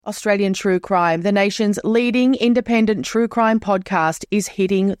Australian True Crime, the nation's leading independent true crime podcast, is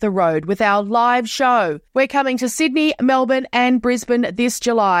hitting the road with our live show. We're coming to Sydney, Melbourne and Brisbane this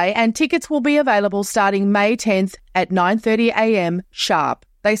July, and tickets will be available starting May 10th at 9:30 a.m. sharp.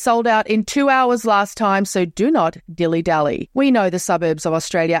 They sold out in 2 hours last time, so do not dilly-dally. We know the suburbs of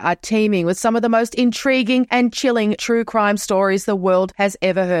Australia are teeming with some of the most intriguing and chilling true crime stories the world has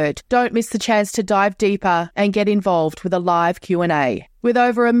ever heard. Don't miss the chance to dive deeper and get involved with a live Q&A. With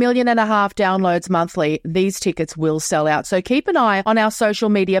over 1.5 million downloads monthly, these tickets will sell out. So keep an eye on our social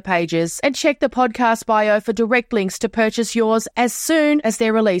media pages and check the podcast bio for direct links to purchase yours as soon as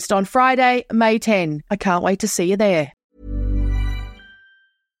they're released on Friday, May 10. I can't wait to see you there.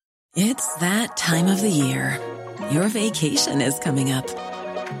 It's that time of the year. Your vacation is coming up.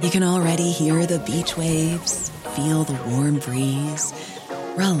 You can already hear the beach waves, feel the warm breeze,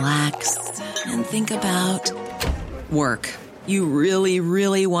 relax, and think about work. You really,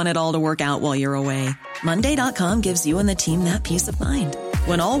 really want it all to work out while you're away. Monday.com gives you and the team that peace of mind.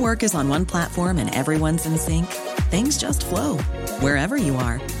 When all work is on one platform and everyone's in sync, things just flow. Wherever you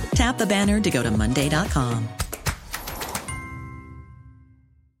are, tap the banner to go to Monday.com.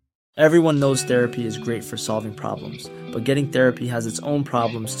 Everyone knows therapy is great for solving problems, but getting therapy has its own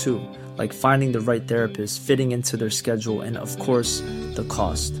problems too, like finding the right therapist, fitting into their schedule, and of course, the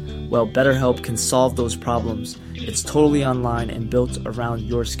cost. Well, BetterHelp can solve those problems. It's totally online and built around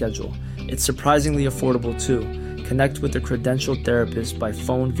your schedule. It's surprisingly affordable too. Connect with a credentialed therapist by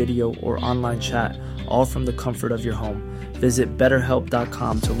phone, video, or online chat, all from the comfort of your home. Visit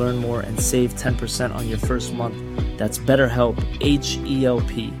BetterHelp.com to learn more and save 10% on your first month. That's BetterHelp,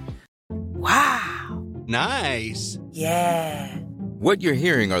 H-E-L-P. Wow. Nice. Yeah. What you're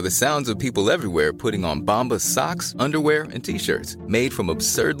hearing are the sounds of people everywhere putting on Bombas socks, underwear, and T-shirts made from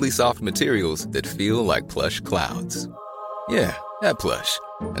absurdly soft materials that feel like plush clouds. Yeah, that plush.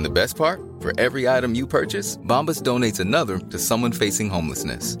 And the best part? For every item you purchase, Bombas donates another to someone facing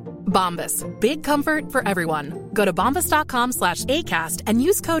homelessness. Bombas. Big comfort for everyone. Go to bombas.com/ACAST and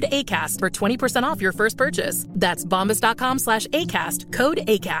use code ACAST for 20% off your first purchase. That's bombas.com/ACAST. Code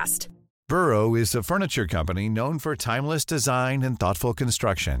ACAST. Burrow is a furniture company known for timeless design and thoughtful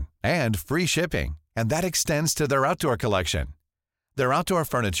construction, and free shipping, and that extends to their outdoor collection. Their outdoor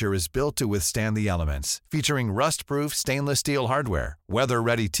furniture is built to withstand the elements, featuring rust-proof stainless steel hardware,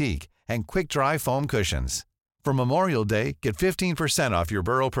 weather-ready teak, and quick-dry foam cushions. For Memorial Day, get 15% off your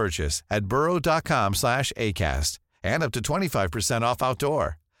Burrow purchase at burrow.com/ACAST, and up to 25% off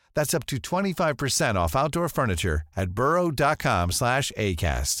outdoor. That's up to 25% off outdoor furniture at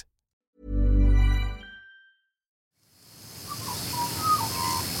burrow.com/ACAST.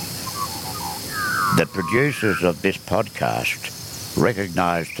 The producers of this podcast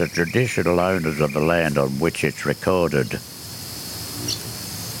recognise the traditional owners of the land on which it's recorded.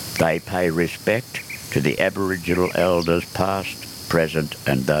 They pay respect to the Aboriginal elders past, present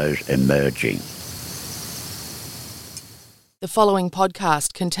and those emerging. The following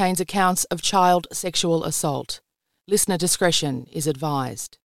podcast contains accounts of child sexual assault. Listener discretion is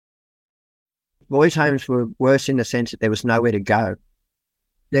advised. Boys' homes were worse in the sense that there was nowhere to go.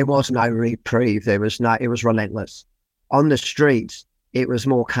 There was no reprieve. It was relentless. On the streets, it was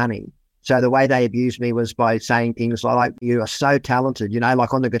more cunning. So the way they abused me was by saying things like, you are so talented,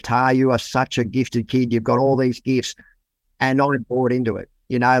 like on the guitar, you are such a gifted kid. You've got all these gifts. And I bought into it.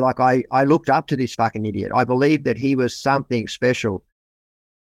 I looked up to this fucking idiot. I believed that he was something special.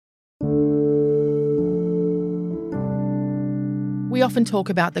 We often talk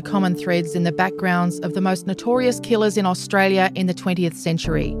about the common threads in the backgrounds of the most notorious killers in Australia in the 20th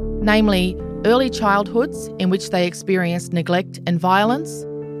century, namely early childhoods in which they experienced neglect and violence,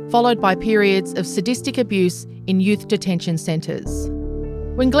 followed by periods of sadistic abuse in youth detention centres.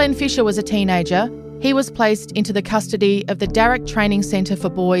 When Glenn Fisher was a teenager, he was placed into the custody of the Darrick Training Centre for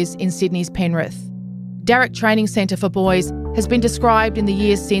Boys in Sydney's Penrith. Darrick Training Centre for Boys has been described in the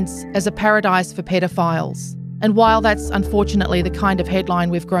years since as a paradise for pedophiles. And while that's unfortunately the kind of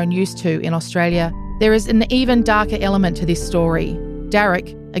headline we've grown used to in Australia, there is an even darker element to this story.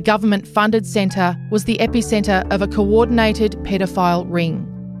 Darrick, a government-funded centre, was the epicentre of a coordinated paedophile ring.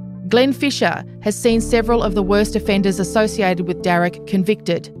 Glenn Fisher has seen several of the worst offenders associated with Darrick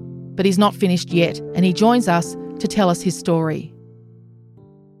convicted, but he's not finished yet, and he joins us to tell us his story.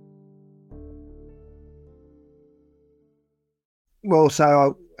 Well,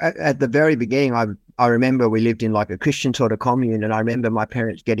 so at the very beginning, I remember we lived in like a Christian sort of commune, and I remember my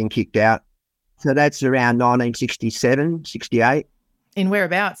parents getting kicked out. So that's around 1967, 68. In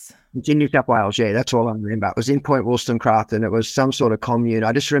whereabouts? It's in New South Wales, yeah, that's all I remember. It was in Point Wollstonecraft, and it was some sort of commune.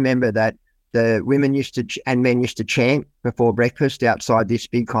 I just remember that the women used to, and men used to chant before breakfast outside this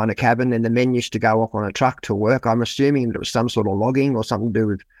big kind of cabin, and the men used to go off on a truck to work. I'm assuming that it was some sort of logging or something to do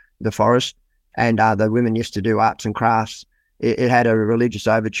with the forest. And the women used to do arts and crafts. It had a religious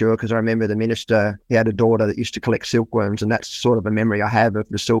overture because I remember the minister, he had a daughter that used to collect silkworms, and that's sort of a memory I have of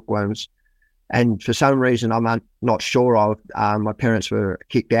the silkworms. And for some reason I'm not sure of, my parents were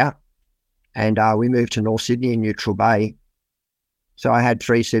kicked out, and we moved to North Sydney in Neutral Bay. So I had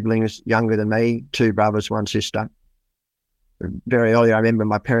 3 siblings younger than me, 2 brothers, 1 sister. Very early, I remember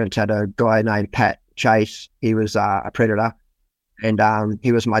my parents had a guy named Pat Chase. He was a predator, and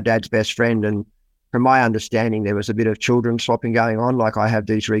he was my dad's best friend. And from my understanding, there was a bit of children swapping going on. Like I have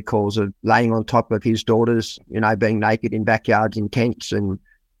these recalls of laying on top of his daughters, being naked in backyards in tents. And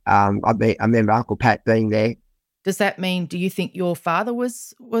I remember Uncle Pat being there. Does that mean, do you think your father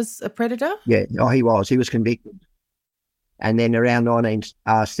was a predator? Yeah, he was. He was convicted. And then around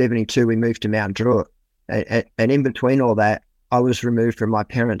 1972, we moved to Mount Druitt. And in between all that, I was removed from my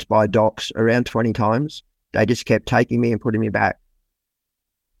parents by docs around 20 times. They just kept taking me and putting me back.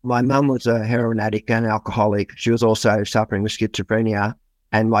 My mum was a heroin addict and alcoholic. She was also suffering with schizophrenia.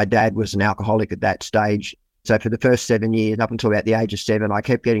 And my dad was an alcoholic at that stage. So for the first 7 years, up until about the age of 7, I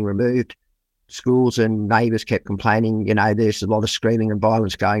kept getting removed. Schools and neighbours kept complaining, there's a lot of screaming and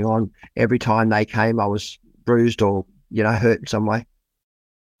violence going on. Every time they came, I was bruised or hurt in some way.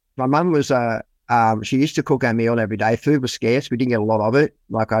 My mum was, she used to cook our meal every day. Food was scarce. We didn't get a lot of it.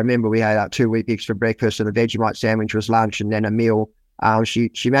 Like I remember we had 2 Weet-Bix for breakfast and a Vegemite sandwich was lunch and then a meal. She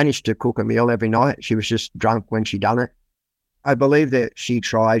managed to cook a meal every night. She was just drunk when she done it. I believe that she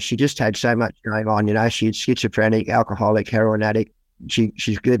tried. She just had so much going on. She's schizophrenic, alcoholic, heroin addict.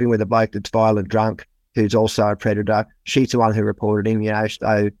 She's living with a bloke that's violent drunk who's also a predator. She's the one who reported him,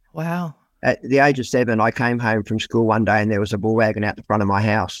 so. Wow. At the age of 7, I came home from school one day and there was a bull wagon out the front of my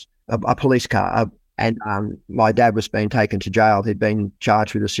house, a police car, and my dad was being taken to jail. He'd been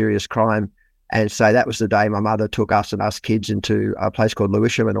charged with a serious crime. And so that was the day my mother took us and us kids into a place called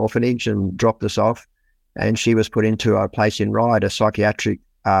Lewisham, an orphanage, and dropped us off. And she was put into a place in Ryde, a psychiatric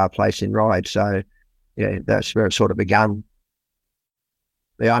place in Ryde. So, yeah, that's where it sort of began.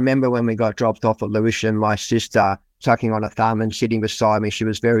 Yeah, I remember when we got dropped off at Lewisham, my sister sucking on a thumb and sitting beside me. She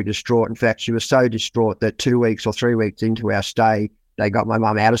was very distraught. In fact, she was so distraught that 2 weeks or 3 weeks into our stay, they got my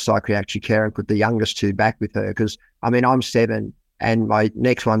mum out of psychiatric care and put the youngest 2 back with her. Because, I'm 7 and my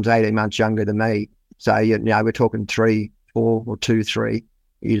next one's 18 months younger than me. So, we're talking 3, 4 or 2, 3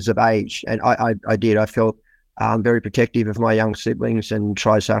 years of age. And I felt very protective of my young siblings and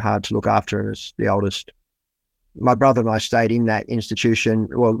tried so hard to look after them as the oldest. My brother and I stayed in that institution.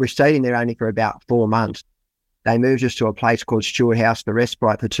 Well, we stayed in there only for about 4 months. They moved us to a place called Stewart House for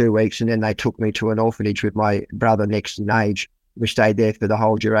respite for 2 weeks, and then they took me to an orphanage with my brother next in age. We stayed there for the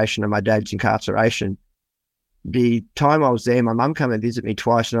whole duration of my dad's incarceration. The time I was there, my mum came and visited me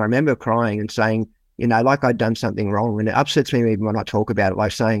twice, and I remember crying and saying, like I'd done something wrong. And it upsets me even when I talk about it,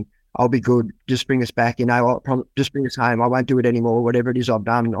 like saying, I'll be good, just bring us back, just bring us home. I won't do it anymore, whatever it is I've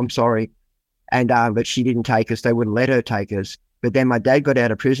done, I'm sorry. And but she didn't take us. They wouldn't let her take us. But then my dad got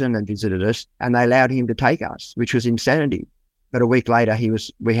out of prison and visited us, and they allowed him to take us, which was insanity. But a week later,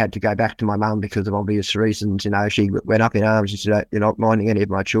 we had to go back to my mum because of obvious reasons. She went up in arms and said, "You're not minding any of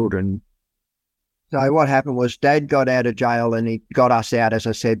my children." So what happened was Dad got out of jail and he got us out, as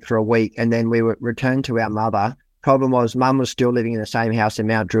I said, for a week, and then we were returned to our mother. Problem was Mum was still living in the same house in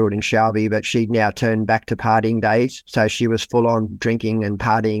Mount Druitt in Shelby, but she'd now turned back to partying days. So she was full on drinking and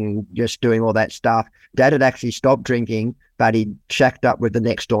partying, just doing all that stuff. Dad had actually stopped drinking, but he'd shacked up with the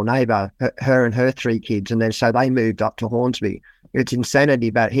next door neighbour, her and her 3 kids. And then so they moved up to Hornsby. It's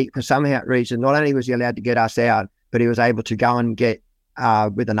insanity, but he, for some reason, not only was he allowed to get us out, but he was able to go and get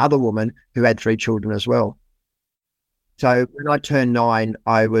with another woman who had 3 children as well. So when I turned 9,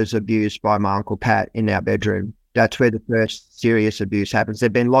 I was abused by my Uncle Pat in our bedroom. That's where the first serious abuse happens.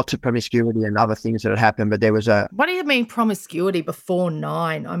 There'd been lots of promiscuity and other things that had happened, but there was a... What do you mean promiscuity before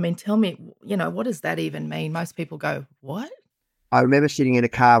 9? Tell me, what does that even mean? Most people go, what? I remember sitting in a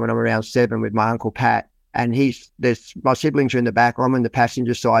car when I'm around 7 with my Uncle Pat, and my siblings are in the back, I'm in the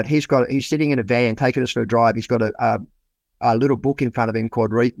passenger side. He's sitting in a van taking us for a drive. He's got a little book in front of him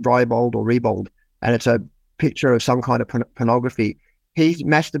called Rebold, and it's a picture of some kind of pornography. He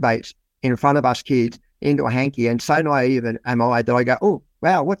masturbates in front of us kids into a hanky, and so naive am I that I go, oh,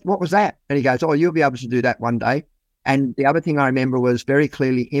 wow, what was that? And he goes, oh, you'll be able to do that one day. And the other thing I remember was very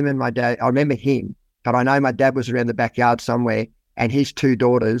clearly him and my dad. I remember him, but I know my dad was around the backyard somewhere and his 2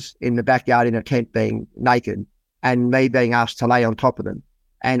 daughters in the backyard in a tent being naked and me being asked to lay on top of them.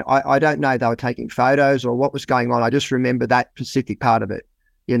 And I don't know if they were taking photos or what was going on. I just remember that specific part of it.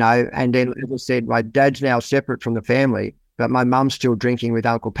 And then, as I said, my dad's now separate from the family, but my mum's still drinking with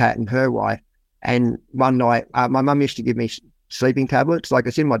Uncle Pat and her wife. And one night, my mum used to give me sleeping tablets. Like,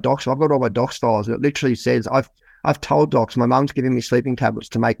 it's in my docs. I've got all my docs files. It literally says, I've told docs, my mum's giving me sleeping tablets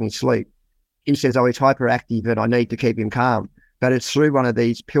to make me sleep. He says, he's hyperactive and I need to keep him calm. But it's through one of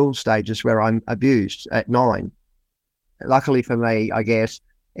these pill stages where I'm abused at 9. Luckily for me, I guess,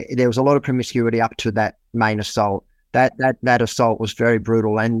 there was a lot of promiscuity up to that main assault. That assault was very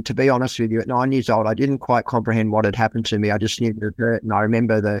brutal. And to be honest with you, at 9 years old, I didn't quite comprehend what had happened to me. I just knew it hurt. And I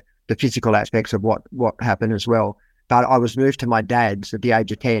remember the physical aspects of what happened as well. But I was moved to my dad's at the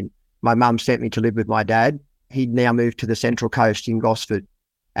age of 10. My mum sent me to live with my dad. He'd now moved to the Central Coast in Gosford.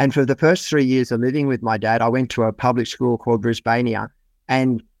 And for the first 3 years of living with my dad, I went to a public school called Brisbania,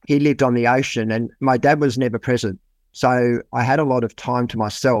 and he lived on the ocean, and my dad was never present. So I had a lot of time to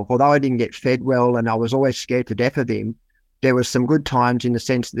myself. Although I didn't get fed well and I was always scared to death of him, there was some good times in the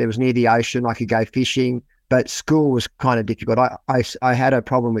sense that there was near the ocean, I could go fishing, but school was kind of difficult. I had a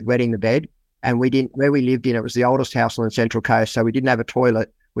problem with wetting the bed, and where we lived in, it was the oldest house on the Central Coast, so we didn't have a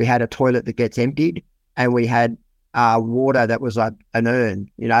toilet. We had a toilet that gets emptied, and we had water that was like an urn,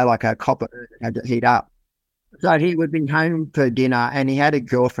 like a copper urn that had to heat up. So he would be home for dinner, and he had a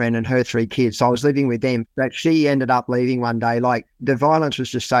girlfriend and her 3 kids. So I was living with them, but she ended up leaving one day. Like, the violence was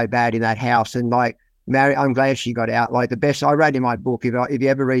just so bad in that house. And like, I'm glad she got out. Like, the best, I wrote in my book, if you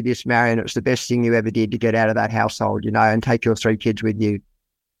ever read this, Marion, it's the best thing you ever did to get out of that household, and take your 3 kids with you.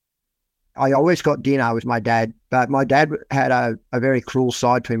 I always got dinner with my dad, but my dad had a very cruel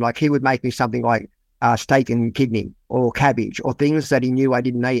side to him. Like, he would make me something like steak and kidney or cabbage or things that he knew I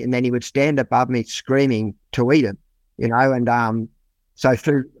didn't eat, and then he would stand above me screaming to eat them, and so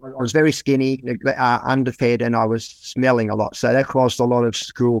food, I was very skinny, underfed, and I was smelling a lot, so that caused a lot of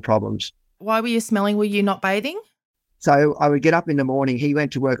school problems. Why were you smelling? Were you not bathing? So I would get up in the morning. He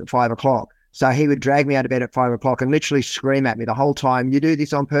went to work at 5 o'clock, so he would drag me out of bed at 5 o'clock and literally scream at me the whole time, "You do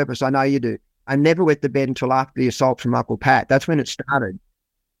this on purpose, I know you do." I never went to bed until after the assault from Uncle Pat. That's when it started.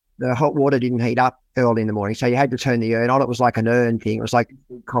 The hot water didn't heat up early in the morning, so you had to turn the urn on. It was like an urn thing. It was like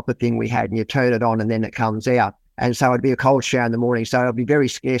a copper thing we had, and you turn it on and then it comes out. And so it'd be a cold shower in the morning. So I'd be very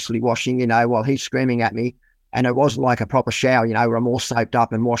scarcely washing, while he's screaming at me. And it wasn't like a proper shower, where I'm all soaped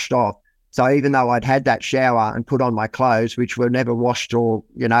up and washed off. So even though I'd had that shower and put on my clothes, which were never washed or,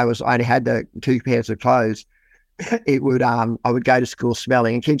 I only had the 2 pairs of clothes, it would, I would go to school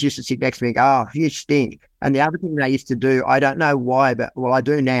smelling, and kids used to sit next to me and go, "Oh, you stink." And the other thing they used to do, I don't know why, but I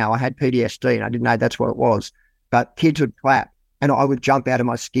do now. I had PTSD and I didn't know that's what it was. But kids would clap and I would jump out of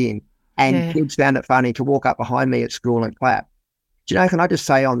my skin. And kids found it funny to walk up behind me at school and clap. Do you know, can I just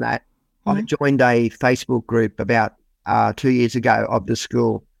say on that, I joined a Facebook group about 2 years ago of the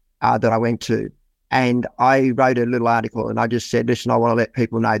school that I went to. And I wrote a little article and I just said, "Listen, I want to let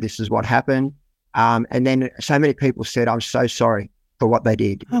people know this is what happened." And then so many people said, "I'm so sorry for what they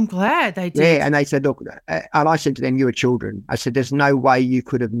did." I'm glad they did. Yeah, and they said, "Look," and I said to them, "You were children." I said, "There's no way you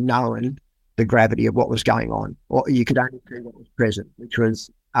could have known the gravity of what was going on, or you could only see what was present, which was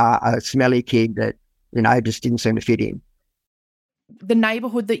a smelly kid that, just didn't seem to fit in." The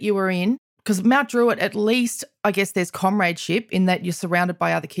neighbourhood that you were in, because Mount Druitt, at least, I guess there's comradeship in that you're surrounded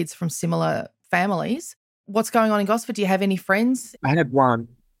by other kids from similar families. What's going on in Gosford? Do you have any friends? I have one.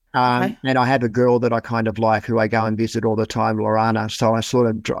 Okay. And I have a girl that I kind of like who I go and visit all the time, Lorana. So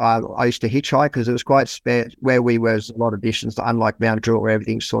I used to hitchhike because it was quite spare where we were, a lot of distance, unlike Mount Druitt where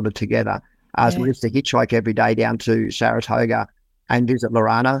everything's sort of together. So we used to hitchhike every day down to Saratoga and visit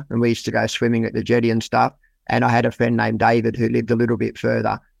Lorana, and we used to go swimming at the jetty and stuff. And I had a friend named David who lived a little bit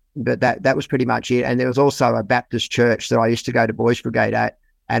further, but that was pretty much it. And there was also a Baptist church that I used to go to Boys Brigade at,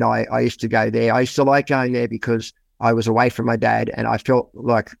 and I used to go there. I used to like going there because I was away from my dad and I felt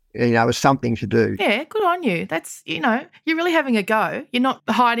like, it was something to do. Yeah, good on you. That's, you're really having a go. You're not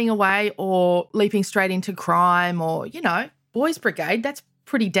hiding away or leaping straight into crime or, Boys Brigade, that's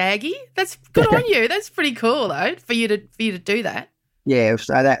pretty daggy. That's good on you. That's pretty cool though, for you to do that. Yeah,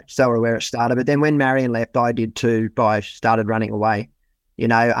 so that's where it started. But then when Marion left, I did too. I started running away.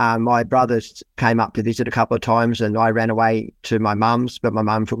 My brothers came up to visit a couple of times and I ran away to my mum's, but my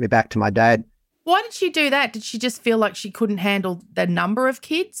mum took me back to my dad. Why did she do that? Did she just feel like she couldn't handle the number of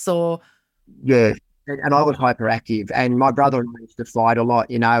kids or? Yeah, and I was hyperactive and my brother and I used to fight a lot,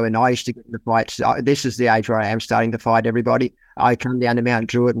 and I used to get in the fights. This is the age where I am starting to fight everybody. I come down to Mount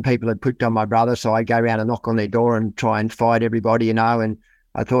Druitt and people had picked on my brother, so I go around and knock on their door and try and fight everybody, and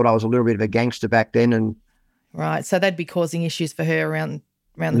I thought I was a little bit of a gangster back then. And right, so they'd be causing issues for her around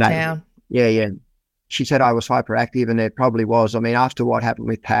the town. Yeah. She said I was hyperactive, and it probably was. I mean, after what happened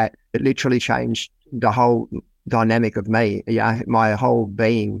with Pat, it literally changed the dynamic of me. Yeah, my whole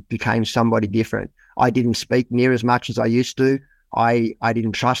being became somebody different. I didn't speak near as much as I used to. I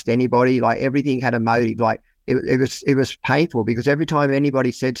didn't trust anybody. Like everything had a motive. Like it was painful because every time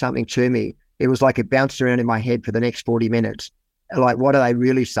anybody said something to me, it was like it bounced around in my head for the next 40 minutes. Like, what are they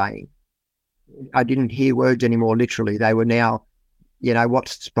really saying? I didn't hear words anymore, literally. They were now,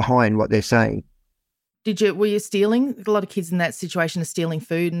 what's behind what they're saying. Were you stealing? A lot of kids in that situation are stealing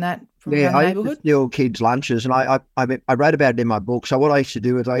food and that from around the I neighbourhood? used to steal kids' lunches, and I wrote about it in my book. So what I used to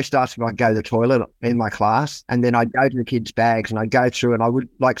do is I used to ask if I'd go to the toilet in my class, and then I'd go to the kids' bags and I'd go through, and I would,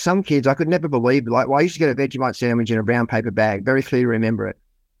 like some kids, I could never believe, like, well, I used to get a Vegemite sandwich in a brown paper bag, very clearly remember it.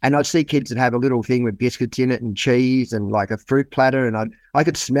 And I'd see kids that have a little thing with biscuits in it and cheese and like a fruit platter, and I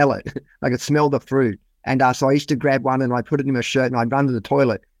could smell it. I could smell the fruit. And so I used to grab one and I'd put it in my shirt and I'd run to the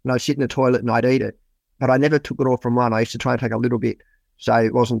toilet and I'd sit in the toilet and I'd eat it. But I never took it all from one. I used to try and take a little bit so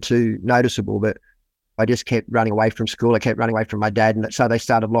it wasn't too noticeable, but I just kept running away from school. I kept running away from my dad, and so they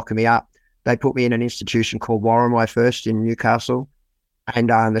started locking me up. They put me in an institution called Warramai first in Newcastle, and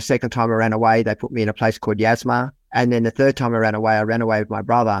the second time I ran away, they put me in a place called Yasmar, and then the third time I ran away with my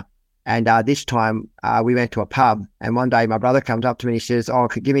brother, and this time we went to a pub, and one day my brother comes up to me and he says, "Oh,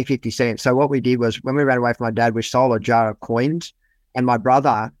 give me 50 cents." So what we did was, when we ran away from my dad, we stole a jar of coins, and my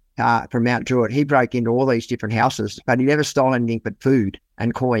brother from Mount Druitt, he broke into all these different houses, but he never stole anything but food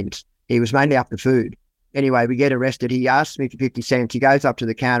and coins. He was mainly after food. Anyway, we get arrested. He asks me for 50 cents. He goes up to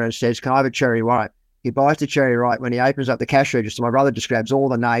the counter and says, "Can I have a cherry white?" He buys the cherry white. When he opens up the cash register, my brother just grabs all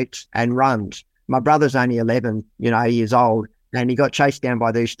the notes and runs. My brother's only 11, years old, and he got chased down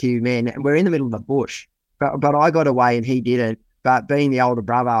by these two men. And we're in the middle of the bush. But I got away and he didn't. But being the older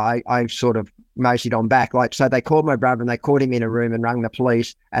brother, I sort of moseyed on back. So they called my brother and they caught him in a room and rang the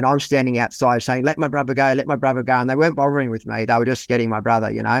police. And I'm standing outside saying, "Let my brother go, let my brother go." And they weren't bothering with me. They were just getting my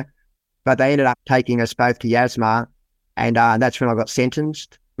brother, But they ended up taking us both to Yasmar. And that's when I got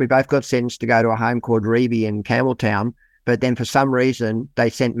sentenced. We both got sentenced to go to a home called Reeby in Campbelltown. But then for some reason, they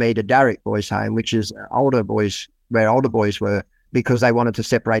sent me to Darrick Boys Home, which is where older boys were, because they wanted to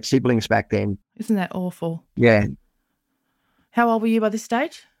separate siblings back then. Isn't that awful? Yeah. How old were you by this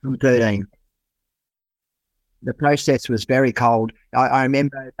stage? I'm 13. The process was very cold. I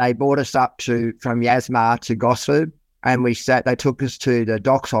remember they brought us up from Yasmar to Gosford, and they took us to the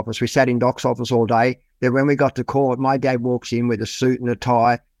docks office. We sat in docks office all day. Then when we got to court, my dad walks in with a suit and a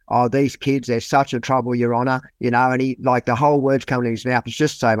tie. "Oh, these kids, they're such a trouble, Your Honour," and he, like, the whole words coming to his mouth. It's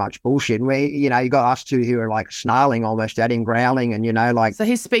just so much bullshit. And you got us two who are like snarling almost at him, growling, and like. So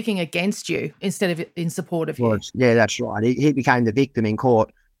he's speaking against you instead of in support of you. Yeah, that's right. He became the victim in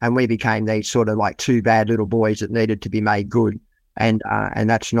court, and we became these sort of like two bad little boys that needed to be made good. And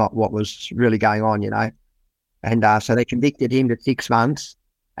that's not what was really going on, And so they convicted him to 6 months,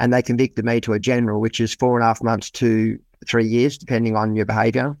 and they convicted me to a general, which is 4.5 months to 3 years, depending on your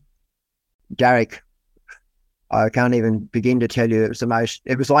behaviour. Darrick, I can't even begin to tell you,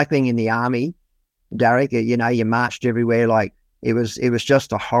 it was like being in the army, Darrick. You marched everywhere. Like, it was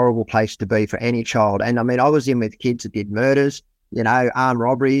just a horrible place to be for any child. And I mean, I was in with kids that did murders, armed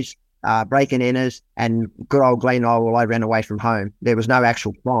robberies, break-and enters, and good old Glen Knoll, I ran away from home. There was no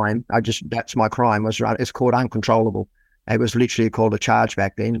actual crime. That's my crime. It's called uncontrollable. It was literally called a charge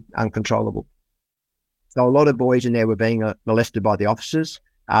back then, uncontrollable. So a lot of boys in there were being molested by the officers,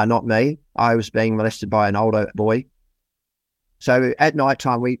 not me. I was being molested by an older boy. So at night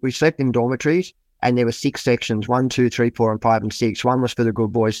time, we slept in dormitories, and there were 6 sections, 1, 2, 3, 4, and 5, and 6. 1 was for the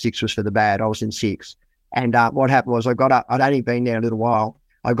good boys, 6 was for the bad. I was in 6. And what happened was I got up. I'd only been there a little while.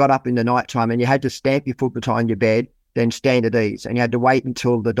 I got up in the night time, and you had to stamp your foot behind your bed, then stand at ease. And you had to wait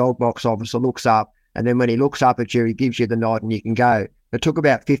until the dog box officer looks up. And then when he looks up at you, he gives you the nod and you can go. It took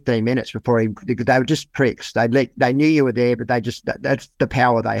about 15 minutes before they were just pricks. They knew you were there, but that's the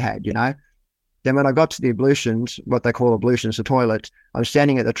power they had, Then when I got to the ablutions, what they call ablutions, the toilets, I'm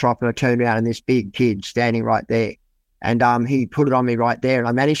standing at the trough, and I turned around and this big kid standing right there. And he put it on me right there, and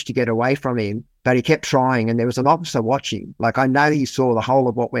I managed to get away from him, but he kept trying, and there was an officer watching. Like, I know he saw the whole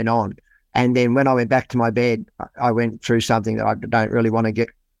of what went on. And then when I went back to my bed, I went through something that I don't really want to get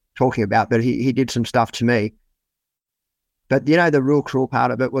talking about, but he did some stuff to me. But, the real cruel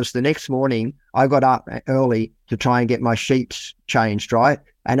part of it was the next morning, I got up early to try and get my sheets changed, right?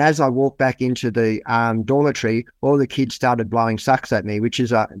 And as I walked back into the dormitory, all the kids started blowing sucks at me, which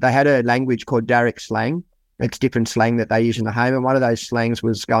is they had a language called Darrick slang. It's different slang that they use in the home. And one of those slangs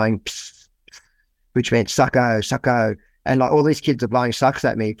was going, psst, which meant sucko, sucko. And like all these kids are blowing sucks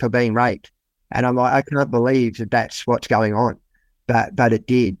at me for being raped. And I'm like, I can't believe that that's what's going on. But it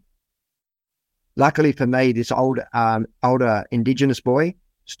did. Luckily for me, this older Indigenous boy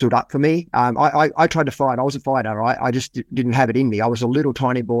stood up for me. I tried to fight. I was a fighter, right? I just didn't have it in me. I was a little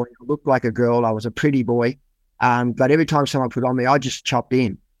tiny boy. I looked like a girl. I was a pretty boy. But every time someone put on me, I just chopped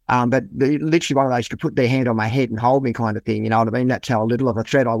in. But literally one of those could put their hand on my head and hold me kind of thing. You know what I mean? That's how little of a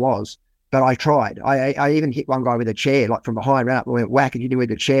threat I was. But I tried. I even hit one guy with a chair, like from behind, ran up and went whack and hit him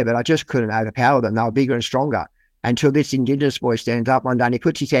with a chair, but I just couldn't overpower them. They were bigger and stronger. Until this Indigenous boy stands up one day and he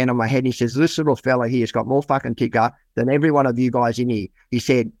puts his hand on my head and he says, this little fella here has got more fucking ticker than every one of you guys in here. He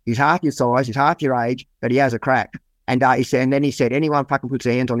said, he's half your size, he's half your age, but he has a crack. And then he said, anyone fucking puts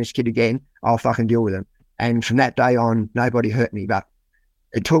their hands on this kid again, I'll fucking deal with him. And from that day on, nobody hurt me. But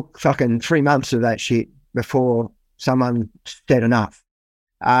it took fucking 3 months of that shit before someone said enough.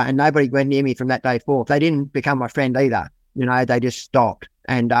 And nobody went near me from that day forth. They didn't become my friend either. You know, they just stopped.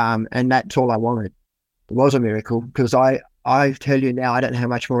 And that's all I wanted. It was a miracle because I tell you now, I don't know how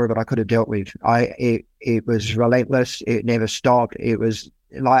much more of it I could have dealt with. It was relentless. It never stopped. It was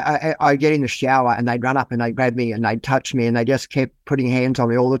like I get in the shower and they'd run up and they'd grab me and they'd touch me and they just kept putting hands on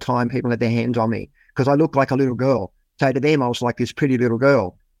me all the time. People had their hands on me because I looked like a little girl. So to them, I was like this pretty little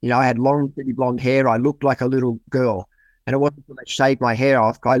girl. You know, I had long, pretty blonde hair. I looked like a little girl. And it wasn't until they shaved my hair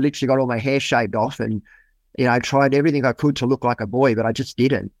off. I literally got all my hair shaved off and, you know, I tried everything I could to look like a boy, but I just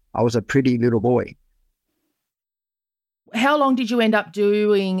didn't. I was a pretty little boy. How long did you end up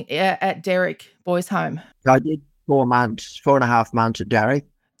doing at Derrick Boys Home? I did 4.5 months at Derrick.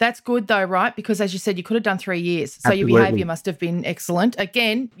 That's good though, right? Because as you said, you could have done 3 years. So Absolutely. Your behaviour must have been excellent.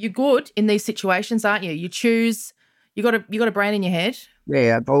 Again, you're good in these situations, aren't you? You choose, you got a brain in your head.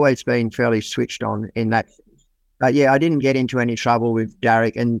 Yeah, I've always been fairly switched on in that. But yeah, I didn't get into any trouble with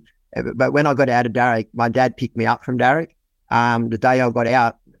Derrick. But when I got out of Derrick, my dad picked me up from Derrick. The day I got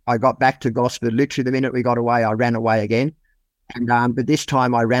out, I got back to Gosford. Literally the minute we got away, I ran away again. But this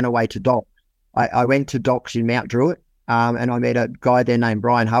time I ran away to docks. I went to docks in Mount Druitt and I met a guy there named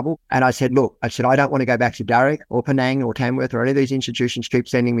Brian Hubble. And I said, look, I don't want to go back to Derrick or Penang or Tamworth or any of these institutions keep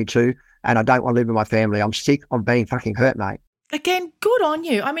sending me to, and I don't want to live with my family. I'm sick of being fucking hurt, mate. Again, good on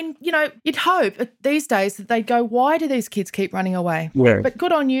you. I mean, you know, you'd hope these days that they'd go, why do these kids keep running away? Yeah. But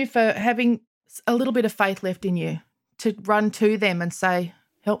good on you for having a little bit of faith left in you to run to them and say,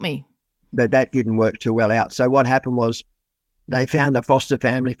 help me. But that didn't work too well out. So what happened was they found a foster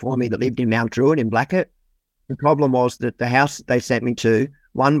family for me that lived in Mount Druitt in Blackett. The problem was that the house that they sent me to,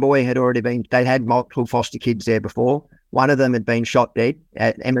 one boy had they had multiple foster kids there before. One of them had been shot dead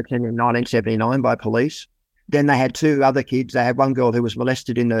at Emerton in 1979 by police. Then they had 2 other kids. They had one girl who was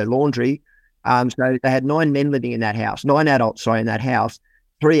molested in the laundry. So they had 9 men living in that house, 9 adults, in that house,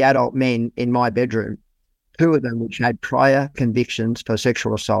 3 adult men in my bedroom, 2 of them which had prior convictions for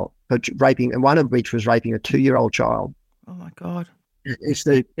sexual assault, for raping, and one of which was raping a 2-year-old child. Oh my God. It's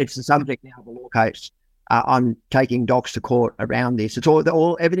the subject now of the law case. I'm taking docs to court around this. It's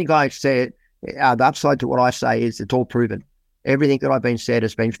all everything I said. The upside to what I say is it's all proven. Everything that I've been said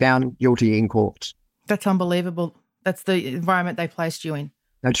has been found guilty in courts. That's unbelievable. That's the environment they placed you in.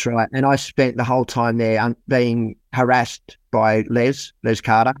 That's right. And I spent the whole time there being harassed by Les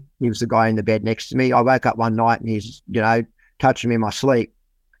Carter. He was the guy in the bed next to me. I woke up one night and he's, you know, touching me in my sleep.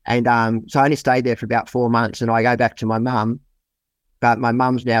 And so I only stayed there for about 4 months and I go back to my mum. But my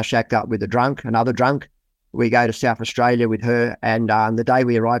mum's now shacked up with another drunk. We go to South Australia with her. And the day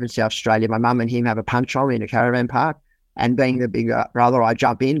we arrive in South Australia, my mum and him have a punch on in a caravan park. And being the big brother, I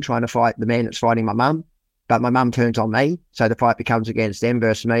jump in trying to fight the man that's fighting my mum. But my mum turns on me. So the fight becomes against them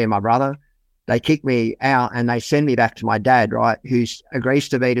versus me and my brother. They kick me out and they send me back to my dad, right, who agrees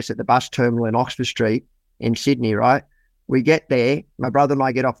to meet us at the bus terminal in Oxford Street in Sydney, right? We get there. My brother and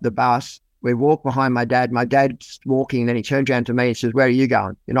I get off the bus. We walk behind my dad. My dad's walking and then he turns around to me and says, where are you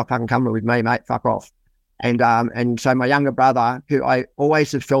going? You're not fucking coming with me, mate. Fuck off. And so my younger brother, who I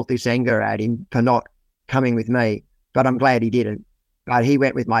always have felt this anger at him for not coming with me, but I'm glad he didn't. But he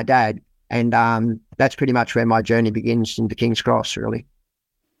went with my dad. And that's pretty much where my journey begins into King's Cross, really.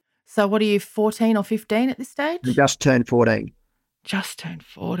 So what are you, 14 or 15 at this stage? I just turned 14. Just turned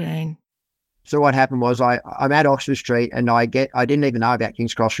 14. So what happened was I'm at Oxford Street and I didn't even know about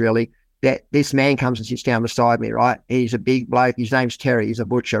King's Cross, really. That this man comes and sits down beside me, right? He's a big bloke. His name's Terry. He's a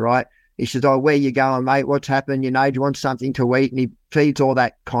butcher, right? He says, oh, where you going, mate? What's happened? You know, do you want something to eat? And he feeds all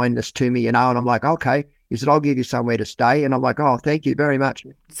that kindness to me, you know, and I'm like, okay. He said, I'll give you somewhere to stay. And I'm like, oh, thank you very much.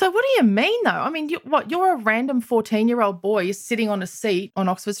 So what do you mean, though? I mean, you're a random 14-year-old boy. You're sitting on a seat on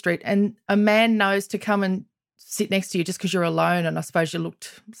Oxford Street and a man knows to come and sit next to you just because you're alone. And I suppose you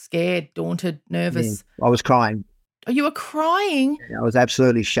looked scared, daunted, nervous. Yeah, I was crying. Oh, you were crying? Yeah, I was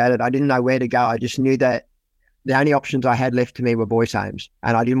absolutely shattered. I didn't know where to go. I just knew that the only options I had left to me were boys' homes.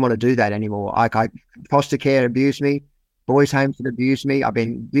 And I didn't want to do that anymore. Foster care abused me. boys' homes that abused me. I've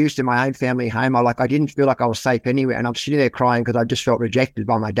been abused in my own family home. I didn't feel like I was safe anywhere. And I'm sitting there crying because I just felt rejected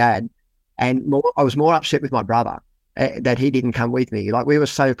by my dad. And I was more upset with my brother that he didn't come with me. Like, we were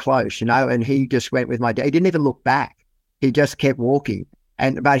so close, you know, and he just went with my dad. He didn't even look back. He just kept walking.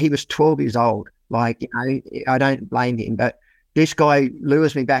 But he was 12 years old. Like, you know, I don't blame him. But this guy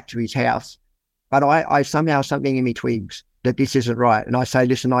lures me back to his house. But I somehow, something in me twigs that this isn't right. And I say,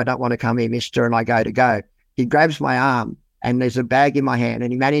 listen, I don't want to come here, mister. And I go. He grabs my arm and there's a bag in my hand.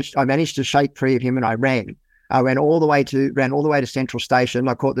 And I managed to shake free of him and I ran. I ran all the way to Central Station.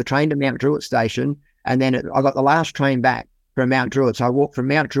 I caught the train to Mount Druitt Station. And then I got the last train back from Mount Druitt. So I walked from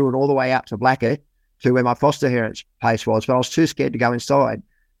Mount Druitt all the way out to Blackett to where my foster parents' place was. But I was too scared to go inside.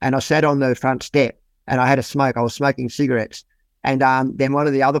 And I sat on the front step and I had a smoke. I was smoking cigarettes. And then one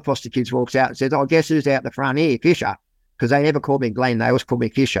of the other foster kids walks out and says, oh, guess who's out the front here? Fisher. Because they never called me Glenn. They always called me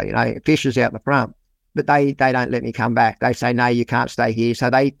Fisher. You know, Fisher's out the front. But they don't let me come back. They say, no, you can't stay here. So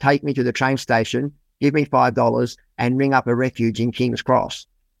they take me to the train station, give me $5 and ring up a refuge in King's Cross.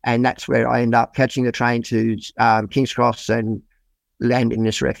 And that's where I end up catching the train to King's Cross and land in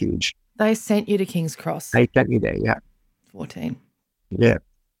this refuge. They sent you to King's Cross? They sent me there, yeah. 14. Yeah.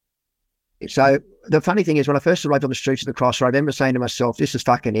 So the funny thing is, when I first arrived on the streets of the Cross, I remember saying to myself, this is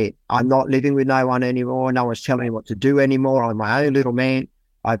fucking it. I'm not living with no one anymore. No one's telling me what to do anymore. I'm my own little man.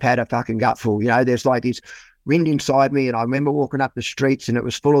 I've had a fucking gutful. You know, there's like this wind inside me. And I remember walking up the streets and it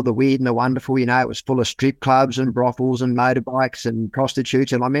was full of the weird and the wonderful. You know, it was full of strip clubs and brothels and motorbikes and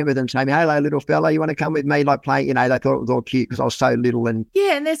prostitutes. And I remember them saying, hello, little fella, you want to come with me? Like playing, you know, they thought it was all cute because I was so little. And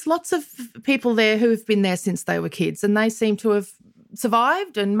yeah, and there's lots of people there who have been there since they were kids and they seem to have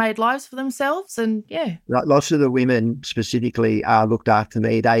survived and made lives for themselves. And yeah, lots of the women specifically looked after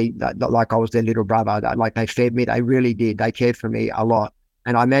me. They like I was their little brother. Like they fed me. They really did. They cared for me a lot.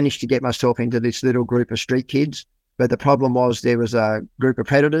 And I managed to get myself into this little group of street kids. But the problem was there was a group of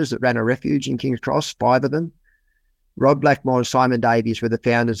predators that ran a refuge in King's Cross, 5 of them. Rob Blackmore and Simon Davies were the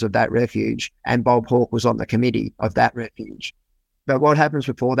founders of that refuge, and Bob Hawke was on the committee of that refuge. But what happens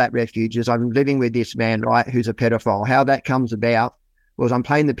before that refuge is I'm living with this man, right, who's a pedophile. How that comes about was I'm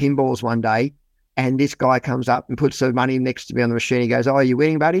playing the pinballs one day and this guy comes up and puts the money next to me on the machine. He goes, oh, are you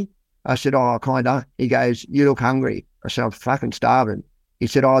winning, buddy? I said, oh, kind of. He goes, you look hungry. I said, I'm fucking starving. He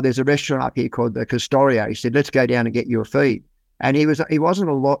said, oh, there's a restaurant up here called the Castoria. He said, let's go down and get you a feed. And he wasn't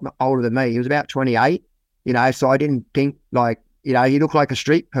a lot older than me. He was about 28, you know, so I didn't think like, you know, he looked like a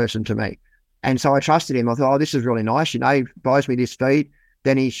street person to me. And so I trusted him. I thought, oh, this is really nice. You know, he buys me this feed.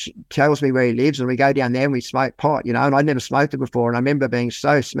 Then he tells me where he lives and we go down there and we smoke pot, you know, and I'd never smoked it before. And I remember being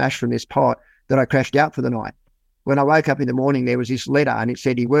so smashed from this pot that I crashed out for the night. When I woke up in the morning, there was this letter and it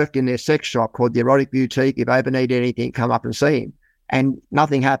said he worked in their sex shop called the Erotic Boutique. If you ever need anything, come up and see him. And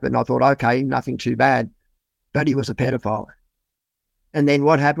nothing happened. I thought, okay, nothing too bad. But he was a pedophile. And then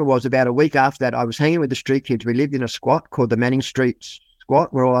what happened was about a week after that, I was hanging with the street kids. We lived in a squat called the Manning Street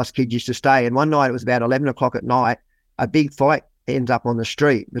Squat where all us kids used to stay. And one night, it was about 11 o'clock at night, a big fight ends up on the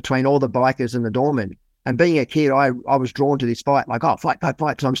street between all the bikers and the doormen. And being a kid, I was drawn to this fight, like, oh, fight.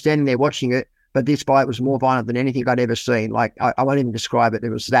 So I'm standing there watching it. But this fight was more violent than anything I'd ever seen. Like, I won't even describe it. It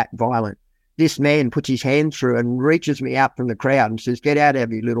was that violent. This man puts his hand through and reaches me out from the crowd and says, get out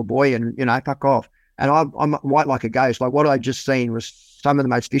of here, little boy, and, you know, fuck off. And I'm white like a ghost. Like, what I'd just seen was some of the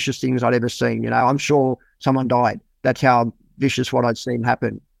most vicious things I'd ever seen. You know, I'm sure someone died. That's how vicious what I'd seen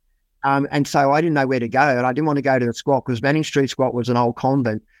happen. And so I didn't know where to go, and I didn't want to go to the squat because Manning Street Squat was an old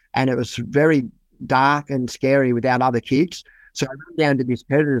convent, and it was very dark and scary without other kids. So I went down to this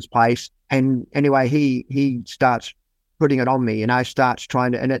predator's place, and anyway, he starts putting it on me, you know, starts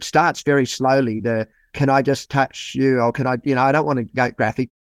trying to, and it starts very slowly. Can I just touch you, or can I, you know, I don't want to go graphic.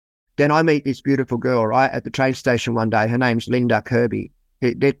 Then I meet this beautiful girl, right, at the train station one day. Her name's Linda Kirby.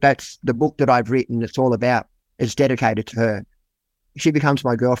 That's the book that I've written. It's all about. It's dedicated to her. She becomes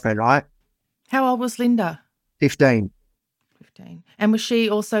my girlfriend, right? How old was Linda? 15. 15. And was she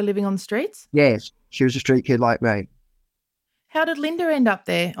also living on the streets? Yes, she was a street kid like me. How did Linda end up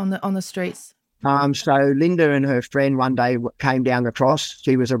there on the streets? So Linda and her friend one day came down the cross.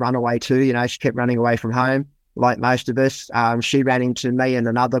 She was a runaway too, you know, she kept running away from home like most of us. She ran into me and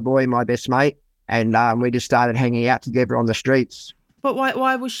another boy, my best mate, and we just started hanging out together on the streets. But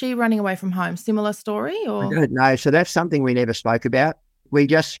why was she running away from home? Similar story? Or? I don't know. So that's something we never spoke about. We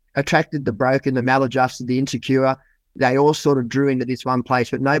just attracted the broken, the maladjusted, the insecure. They all sort of drew into this one place,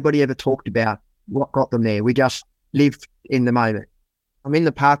 but nobody ever talked about what got them there. We just lived in the moment. I'm in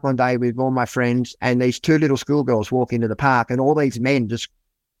the park one day with all my friends, and these 2 little schoolgirls walk into the park, and all these men just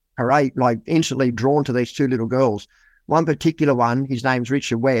are like instantly drawn to these 2 little girls. One particular one, his name's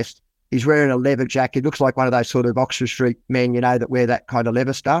Richard West. He's wearing a leather jacket. Looks like one of those sort of Oxford Street men, that wear that kind of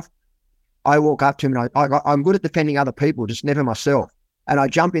leather stuff. I walk up to him and I'm good at defending other people, just never myself. And I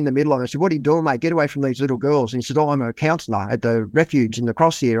jump in the middle of him and I said, "What are you doing, mate? Get away from these little girls." And he said, "Oh, I'm a counsellor at the refuge in the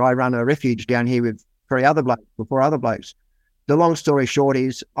Cross here. I run a refuge down here with four other blokes." The long story short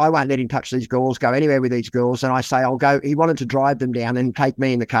is I won't let him touch these girls, go anywhere with these girls. And I say, I'll go. He wanted to drive them down and take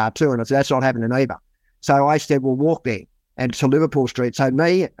me in the car too. And I said, that's not happening either. So I said, we'll walk there and to Liverpool Street. So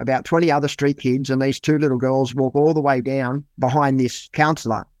me, about 20 other street kids and these two little girls walk all the way down behind this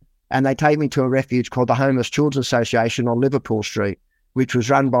counsellor. And they take me to a refuge called the Homeless Children's Association on Liverpool Street, which was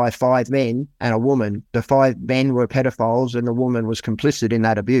run by 5 men and a woman. The 5 men were pedophiles and the woman was complicit in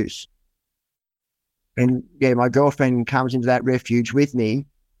that abuse. And yeah, my girlfriend comes into that refuge with me.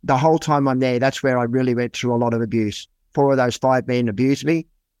 The whole time I'm there, that's where I really went through a lot of abuse. 4 of those 5 men abused me.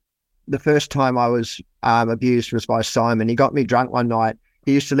 The first time I was abused was by Simon. He got me drunk one night.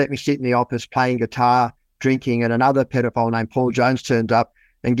 He used to let me sit in the office playing guitar, drinking, and another pedophile named Paul Jones turns up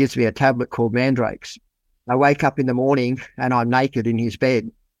and gives me a tablet called Mandrakes. I wake up in the morning and I'm naked in his bed.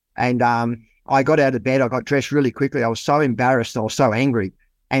 And I got out of bed. I got dressed really quickly. I was so embarrassed. I was so angry.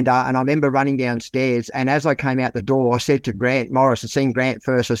 And I remember running downstairs. And as I came out the door, I said to Grant Morris, I'd seen Grant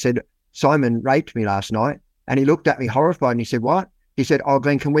first. I said, "Simon raped me last night." And he looked at me horrified and he said, "What?" He said, "Oh,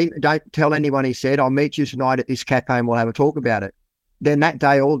 Glenn, don't tell anyone." He said, "I'll meet you tonight at this cafe and we'll have a talk about it." Then that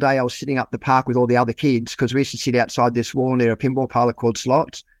day, all day, I was sitting up the park with all the other kids because we used to sit outside this wall near a pinball parlour called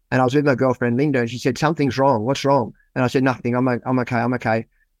Slots. And I was with my girlfriend, Linda, and she said, "Something's wrong. What's wrong?" And I said, "Nothing. I'm okay.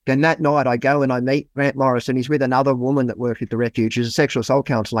 Then that night I go and I meet Grant Morris and he's with another woman that worked at the refuge. She's a sexual assault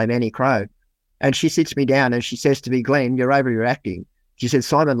counsellor named Annie Crow. And she sits me down and she says to me, "Glenn, you're overreacting." She said,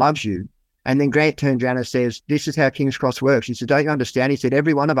 "Simon loves you." And then Grant turns around and says, "This is how King's Cross works." He said, "Don't you understand?" He said,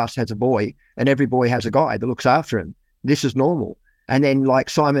 "Every one of us has a boy and every boy has a guy that looks after him. This is normal." And then like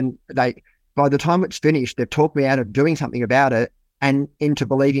Simon, by the time it's finished, they've talked me out of doing something about it and into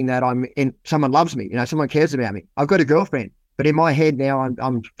believing that someone loves me, someone cares about me. I've got a girlfriend, but in my head now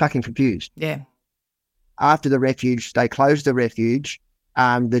I'm fucking confused. Yeah. After the refuge, they closed the refuge.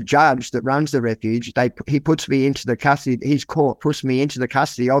 The judge that runs the refuge, he puts me into the custody, his court puts me into the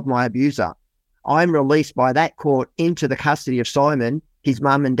custody of my abuser. I'm released by that court into the custody of Simon, his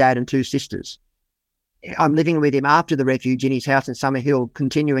mum and dad and 2 sisters. I'm living with him after the refuge in his house in Summerhill,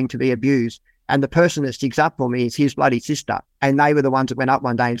 continuing to be abused. And the person that sticks up for me is his bloody sister. And they were the ones that went up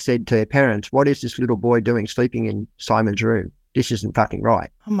one day and said to their parents, "What is this little boy doing sleeping in Simon's room? This isn't fucking right."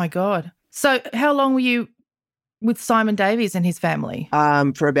 Oh, my God. So how long were you with Simon Davies and his family?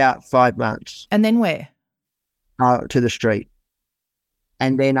 For about 5 months. And then where? To the street.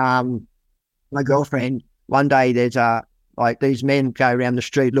 And then my girlfriend, one day there's these men go around the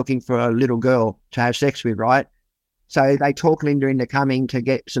street looking for a little girl to have sex with, right? So they talk Linda into coming to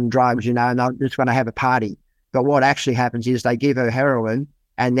get some drugs, and they're just going to have a party. But what actually happens is they give her heroin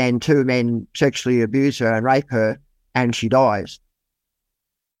and then 2 men sexually abuse her and rape her and she dies.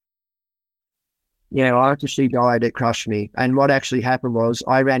 After she died, it crushed me. And what actually happened was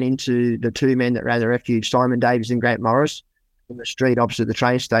I ran into the 2 men that ran the refuge, Simon Davies and Grant Morris, in the street opposite the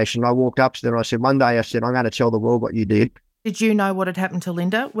train station. I walked up to them and I said, one day, I'm going to tell the world what you did. Did you know what had happened to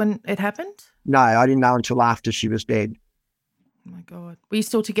Linda when it happened? No, I didn't know until after she was dead. Oh, my God. Were you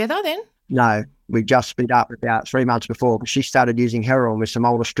still together then? No, we just split up about 3 months before because she started using heroin with some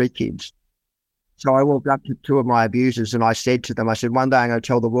older street kids. So I walked up to 2 of my abusers and I said to them, I said, one day I'm going to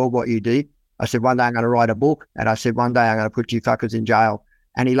tell the world what you did. I said, one day I'm going to write a book. And I said, one day I'm going to put you fuckers in jail.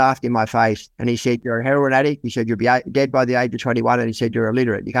 And he laughed in my face and he said, "You're a heroin addict." He said, "You'll be dead by the age of 21. And he said, "You're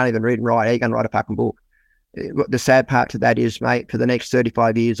illiterate. You can't even read and write. How are you going to write a fucking book?" The sad part to that is, mate, for the next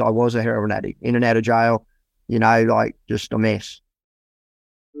 35 years, I was a heroin addict, in and out of jail, just a mess.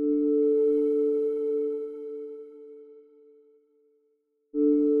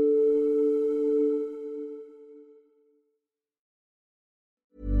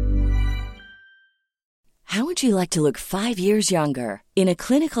 How would you like to look 5 years younger? In a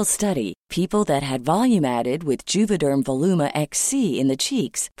clinical study, people that had volume added with Juvederm Voluma XC in the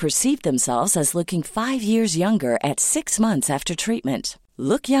cheeks perceived themselves as looking 5 years younger at 6 months after treatment.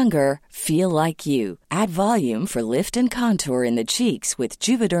 Look younger, feel like you. Add volume for lift and contour in the cheeks with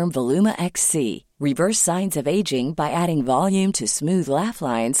Juvederm Voluma XC. Reverse signs of aging by adding volume to smooth laugh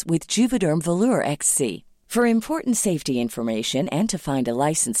lines with Juvederm Volure XC. For important safety information and to find a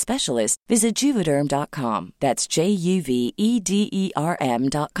licensed specialist, visit Juvederm.com. That's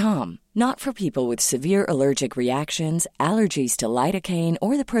JUVEDERM.com. Not for people with severe allergic reactions, allergies to lidocaine,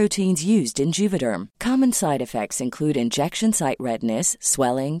 or the proteins used in Juvederm. Common side effects include injection site redness,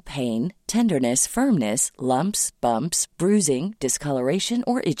 swelling, pain, tenderness, firmness, lumps, bumps, bruising, discoloration,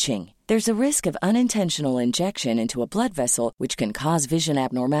 or itching. There's a risk of unintentional injection into a blood vessel, which can cause vision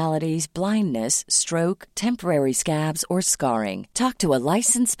abnormalities, blindness, stroke, temporary scabs, or scarring. Talk to a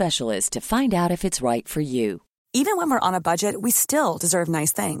licensed specialist to find out if it's right for you. Even when we're on a budget, we still deserve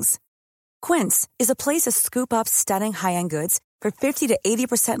nice things. Quince is a place to scoop up stunning high-end goods for 50 to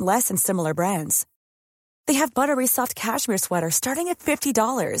 80% less than similar brands. They have buttery soft cashmere sweaters starting at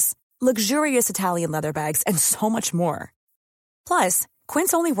 $50, luxurious Italian leather bags, and so much more. Plus,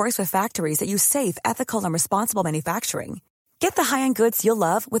 Quince only works with factories that use safe, ethical, and responsible manufacturing. Get the high-end goods you'll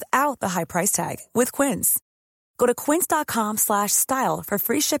love without the high price tag with Quince. Go to quince.com/style for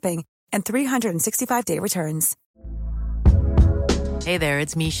free shipping and 365-day returns. Hey there,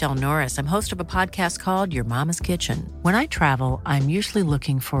 it's Michelle Norris. I'm host of a podcast called Your Mama's Kitchen. When I travel, I'm usually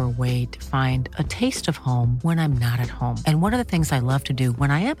looking for a way to find a taste of home when I'm not at home. And one of the things I love to do when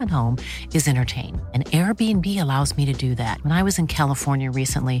I am at home is entertain. And Airbnb allows me to do that. When I was in California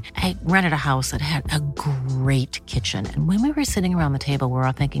recently, I rented a house that had a great kitchen. And when we were sitting around the table, we were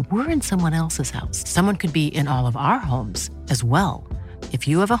all thinking, we're in someone else's house. Someone could be in all of our homes as well. If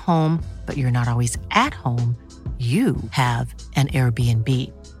you have a home, but you're not always at home, you have an Airbnb.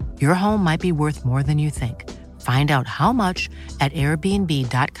 Your home might be worth more than you think. Find out how much at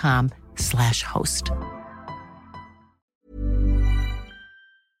airbnb.com/host.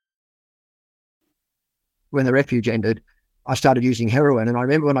 When the refuge ended, I started using heroin. And I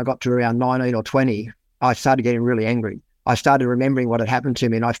remember when I got to around 19 or 20, I started getting really angry. I started remembering what had happened to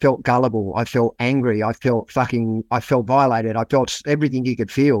me, and I felt gullible. I felt angry. I felt violated. I felt everything you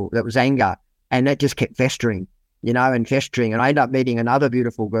could feel that was anger. And that just kept festering. And festering. And I ended up meeting another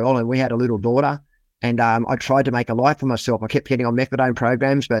beautiful girl, and we had a little daughter. And I tried to make a life for myself. I kept getting on methadone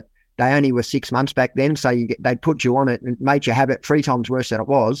programs, but they only were 6 months back then. So they'd put you on it and made you have it 3 times worse than it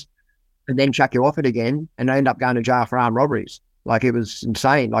was, and then chuck you off it again. And I ended up going to jail for armed robberies. Like, it was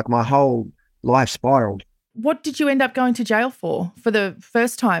insane. Like, my whole life spiraled. What did you end up going to jail for the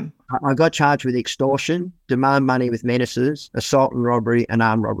first time? I got charged with extortion, demand money with menaces, assault and robbery, and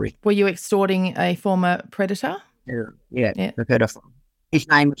armed robbery. Were you extorting a former predator? Yeah. The pedophile. His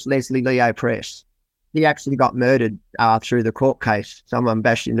name was Leslie Leo Press. He actually got murdered through the court case. Someone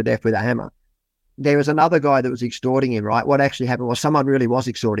bashed him to death with a hammer. There was another guy that was extorting him, right? What actually happened was someone really was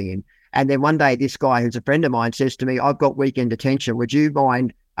extorting him. And then one day, this guy, who's a friend of mine, says to me, I've got weekend detention. Would you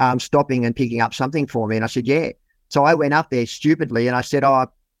mind stopping and picking up something for me? And I said, yeah. So I went up there stupidly and I said, I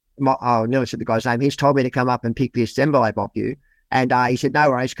nearly said the guy's name. He's told me to come up and pick this envelope off you. And he said,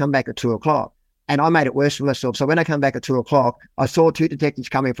 no worries, come back at 2:00. And I made it worse for myself. So when I come back at 2:00, I saw 2 detectives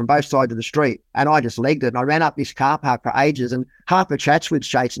coming from both sides of the street, and I just legged it. And I ran up this car park for ages, and half the Chatswood's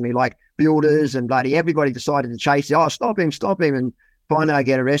chasing me, like builders and bloody everybody decided to chase me. Oh, stop him. And finally I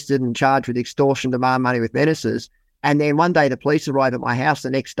get arrested and charged with extortion, demand money with menaces. And then one day the police arrived at my house the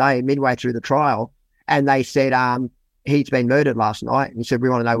next day, midway through the trial, and they said, he's been murdered last night. And he said, we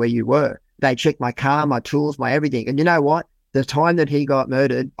want to know where you were. They checked my car, my tools, my everything. And you know what? The time that he got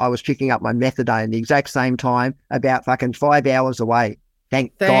murdered, I was picking up my methadone the exact same time, about fucking 5 hours away.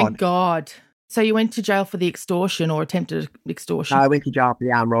 Thank God. So you went to jail for the extortion or attempted extortion? No, I went to jail for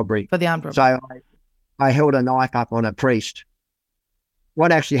the armed robbery. So I held a knife up on a priest.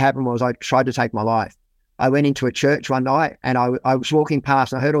 What actually happened was I tried to take my life. I went into a church one night and I was walking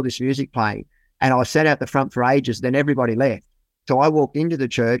past and I heard all this music playing, and I sat out the front for ages. Then everybody left. So I walked into the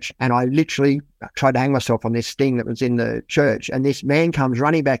church and I literally tried to hang myself on this thing that was in the church. And this man comes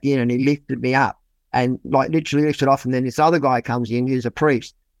running back in and he lifted me up and like literally lifted off. And then this other guy comes in who's a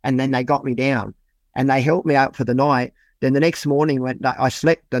priest, and then they got me down and they helped me out for the night. Then the next morning when I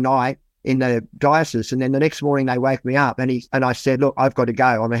slept the night in the diocese, and then the next morning they woke me up and I said, look, I've got to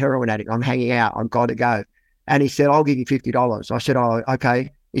go. I'm a heroin addict. I'm hanging out. I've got to go. And he said, I'll give you $50. I said, oh,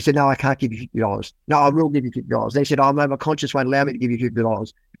 okay. He said, no, I can't give you $50. No, I will give you $50. They said, oh, no, my conscience won't allow me to give you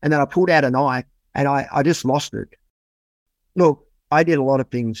 $50. And then I pulled out a knife and I just lost it. Look, I did a lot of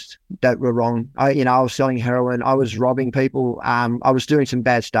things that were wrong. I was selling heroin. I was robbing people. I was doing some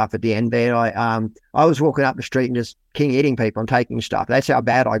bad stuff at the end there. I was walking up the street and just king-eating people and taking stuff. That's how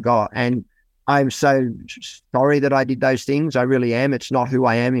bad I got. And I'm so sorry that I did those things. I really am. It's not who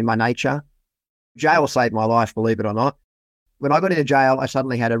I am in my nature. Jail saved my life, believe it or not. When I got into jail, I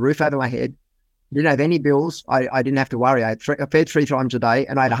suddenly had a roof over my head. Didn't have any bills. I didn't have to worry. I fed 3 times a day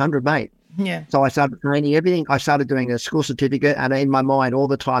and I had 100 mates. Yeah. So I started training everything. I started doing a school certificate, and in my mind all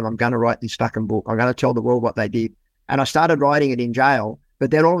the time, I'm going to write this fucking book. I'm going to tell the world what they did. And I started writing it in jail. But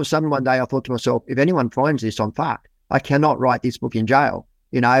then all of a sudden one day I thought to myself, if anyone finds this, I'm fucked. I cannot write this book in jail,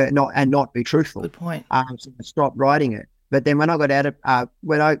 not be truthful. Good point. So I stopped writing it. But then when I got out of,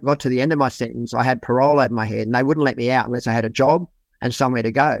 when I got to the end of my sentence, I had parole over my head, and they wouldn't let me out unless I had a job and somewhere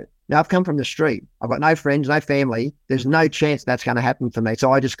to go. Now, I've come from the street. I've got no friends, no family. There's no chance that's going to happen for me.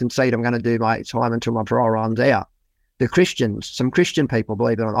 So I just concede I'm going to do my time until my parole runs out. The Christians, some Christian people,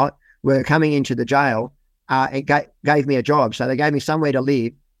 believe it or not, were coming into the jail. It gave me a job. So they gave me somewhere to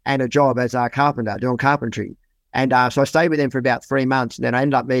live and a job as a carpenter, doing carpentry. And so I stayed with them for about 3 months. And then I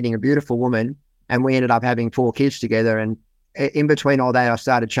ended up meeting a beautiful woman, and we ended up having 4 kids together. And in between all that, I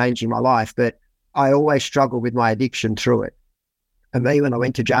started changing my life. But I always struggled with my addiction through it. And me, when I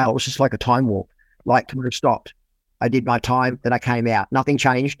went to jail, it was just like a time warp, like it would have stopped. I did my time, then I came out. Nothing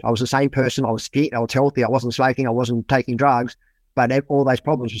changed. I was the same person. I was fit. I was healthy. I wasn't smoking. I wasn't taking drugs. But all those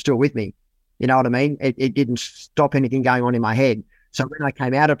problems were still with me. You know what I mean? It didn't stop anything going on in my head. So when I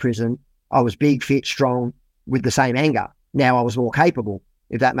came out of prison, I was big, fit, strong, with the same anger. Now I was more capable,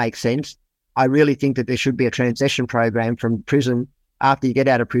 if that makes sense. I really think that there should be a transition program from prison after you get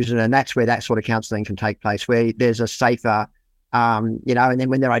out of prison, and that's where that sort of counselling can take place, where there's a safer, and then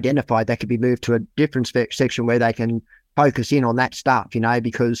when they're identified, they could be moved to a different section where they can focus in on that stuff,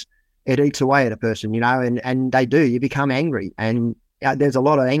 because it eats away at a person, and they do. You become angry, and there's a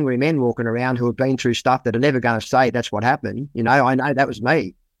lot of angry men walking around who have been through stuff that are never going to say that's what happened. I know that was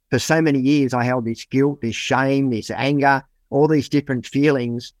me. For so many years, I held this guilt, this shame, this anger, all these different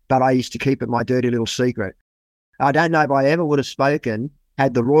feelings, but I used to keep it my dirty little secret. I don't know if I ever would have spoken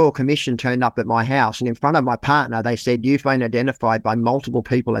had the Royal Commission turned up at my house, and in front of my partner, they said, "You've been identified by multiple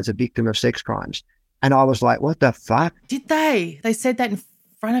people as a victim of sex crimes." And I was like, what the fuck? Did they? They said that in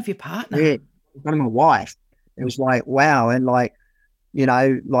front of your partner? Yeah, in front of my wife. It was like, wow. And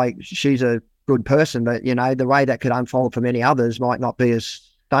she's a good person, but, the way that could unfold for many others might not be as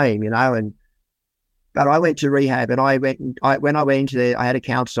same, but I went to rehab, and when I went into there, I had a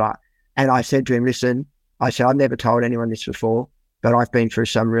counsellor, and I said to him, listen, I said, I've never told anyone this before, but I've been through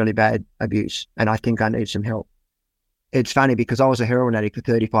some really bad abuse, and I think I need some help. It's funny because I was a heroin addict for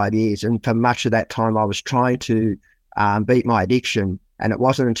 35 years, and for much of that time I was trying to beat my addiction, and it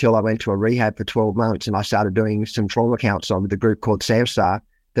wasn't until I went to a rehab for 12 months and I started doing some trauma counselling with a group called Samstar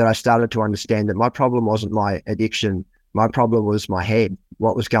that I started to understand that my problem wasn't my addiction. My problem was my head,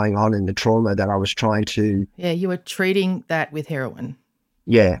 what was going on in the trauma that I was trying to... Yeah, you were treating that with heroin.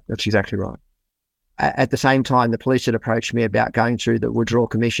 Yeah, that's exactly right. At the same time, the police had approached me about going through the Withdrawal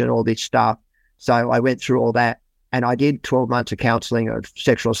Commission, all this stuff. So I went through all that, and I did 12 months of counselling, of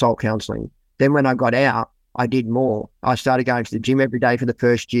sexual assault counselling. Then when I got out, I did more. I started going to the gym every day for the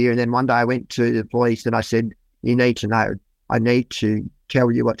first year, and then one day I went to the police and I said, you need to know. I need to tell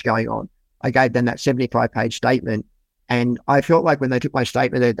you what's going on. I gave them that 75-page statement. And I felt like when they took my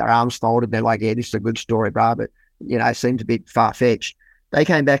statement, their arms folded. They're like, yeah, this is a good story, bro, but, it seems a bit far-fetched. They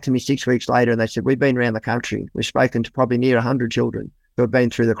came back to me 6 weeks later and they said, we've been around the country. We've spoken to probably near 100 children who have been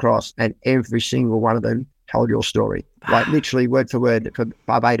through the cross, and every single one of them told your story. Like literally word for word, for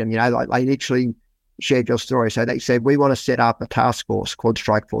verbatim, like they literally shared your story. So they said, we want to set up a task force called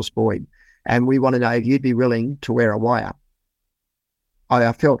Strike Force Boyd, and we want to know if you'd be willing to wear a wire.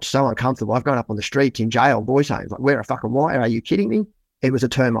 I felt so uncomfortable. I've gone up on the streets in jail, boys' homes, like, wear a fucking wire. Are you kidding me? It was a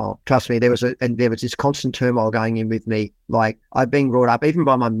turmoil. Trust me, there was this constant turmoil going in with me. Like, I've been brought up even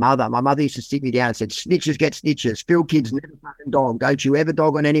by my mother. My mother used to sit me down and said, snitches get stitches. Field kids never fucking dog. Don't you ever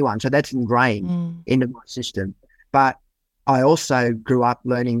dog on anyone. So that's ingrained into my system. But I also grew up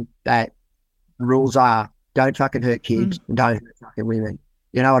learning that the rules are don't fucking hurt kids and don't hurt fucking women.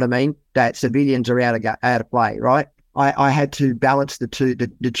 You know what I mean? That civilians are out of play, right? I had to balance the two,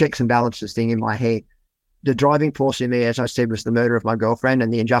 the checks and balances thing in my head. The driving force in me, as I said, was the murder of my girlfriend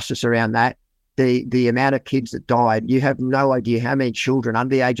and the injustice around that. The amount of kids that died, you have no idea how many children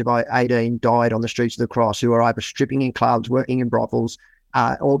under the age of 18 died on the streets of the Cross, who are either stripping in clubs, working in brothels,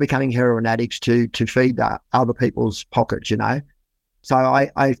 or becoming heroin addicts to feed other people's pockets, So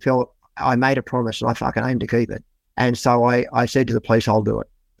I felt I made a promise and I fucking aimed to keep it. And so I said to the police, I'll do it.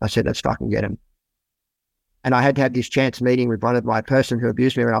 I said, let's fucking get him. And I had to have this chance meeting with one of my person who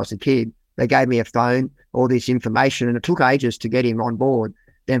abused me when I was a kid. They gave me a phone, all this information, and it took ages to get him on board.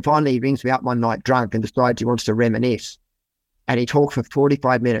 Then finally he rings me up one night drunk and decides he wants to reminisce. And he talked for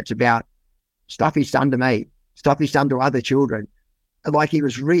 45 minutes about stuff he's done to me, stuff he's done to other children. Like he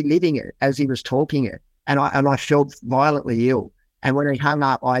was reliving it as he was talking it. And I felt violently ill. And when he hung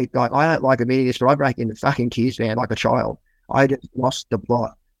up, I don't like admitting this, but I break into fucking tears, man, like a child. I just lost the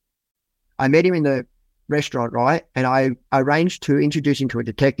plot. I met him in the restaurant, right? And I arranged to introduce him to a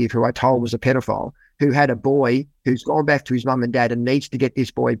detective who I told was a pedophile, who had a boy who's gone back to his mum and dad and needs to get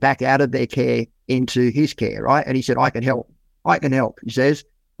this boy back out of their care into his care, right? And he said, I can help, he says.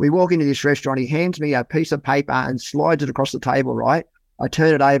 We walk into this restaurant, he hands me a piece of paper and slides it across the table, right? I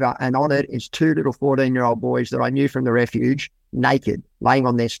turn it over and on it is two little 14-year-old boys that I knew from the refuge naked, laying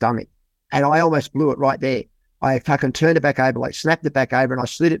on their stomach. And I almost blew it right there. I fucking turned it back over, like snapped it back over, and I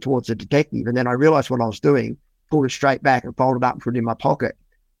slid it towards the detective. And then I realised what I was doing, pulled it straight back and folded up and put it in my pocket.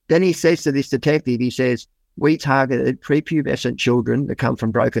 Then he says to this detective, he says, we targeted prepubescent children that come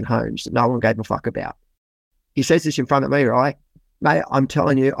from broken homes that no one gave a fuck about. He says this in front of me, right? Mate, I'm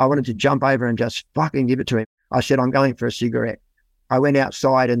telling you, I wanted to jump over and just fucking give it to him. I said, I'm going for a cigarette. I went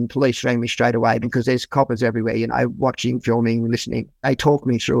outside and police rang me straight away because there's coppers everywhere, you know, watching, filming, listening. They talked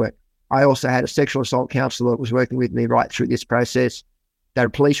me through it. I also had a sexual assault counsellor that was working with me right through this process. The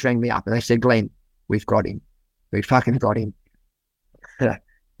police rang me up and they said, Glenn, we've got him. We fucking got him.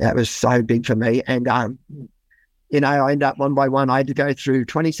 That was so big for me. And, you know, I ended up one by one. I had to go through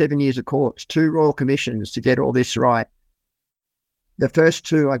 27 years of courts, 2 royal commissions to get all this right. The first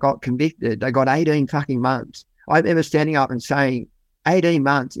 2 I got convicted. I got 18 fucking months. I remember standing up and saying, 18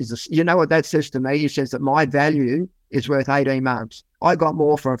 months is, you know what that says to me? It says that my value is worth 18 months. I got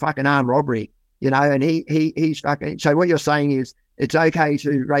more for a fucking armed robbery, you know, and he's fucking, so what you're saying is it's okay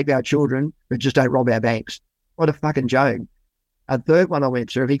to rape our children, but just don't rob our banks. What a fucking joke. A third one I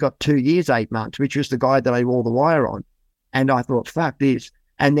went through, he got 2 years, 8 months, which was the guy that I wore the wire on. And I thought, fuck this.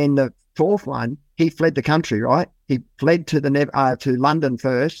 And then the 4th one, he fled the country, right? He fled to to London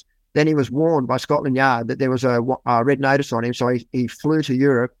first. Then he was warned by Scotland Yard that there was a red notice on him. So he flew to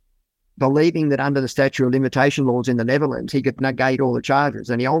Europe, believing that under the statute of limitation laws in the Netherlands, he could negate all the charges.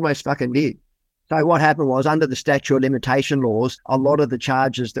 And he almost fucking did. So what happened was, under the statute of limitation laws, a lot of the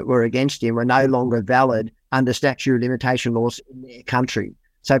charges that were against him were no longer valid under statute of limitation laws in their country.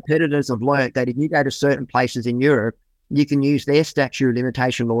 So predators have learnt that if you go to certain places in Europe, you can use their statute of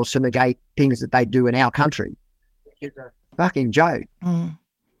limitation laws to negate things that they do in our country. It's a fucking joke.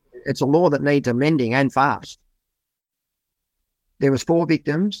 It's a law that needs amending and fast. There was 4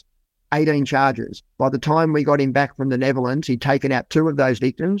 victims, 18 charges. By the time we got him back from the Netherlands, he'd taken out 2 of those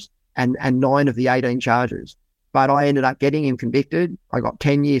victims and 9 of the 18 charges. But I ended up getting him convicted. I got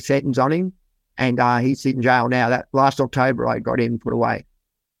 10-year sentence on him, and he's in jail now. That last October, I got him put away.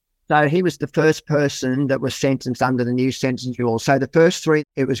 So he was the first person that was sentenced under the new sentencing law. So the first 3,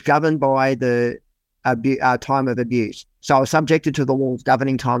 it was governed by the time of abuse. So I was subjected to the laws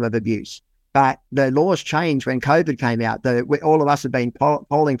governing time of abuse. But the laws changed when COVID came out. All of us have been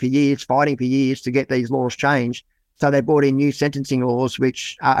polling for years, fighting for years to get these laws changed. So they brought in new sentencing laws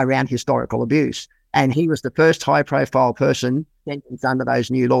which are around historical abuse. And he was the first high-profile person sentenced under those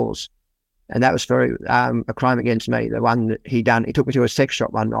new laws. And that was for a crime against me, the one that he done. He took me to a sex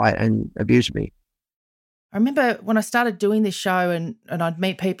shop one night and abused me. I remember when I started doing this show and I'd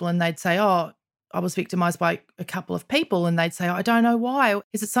meet people and they'd say, oh, I was victimised by a couple of people, and they'd say, oh, I don't know why.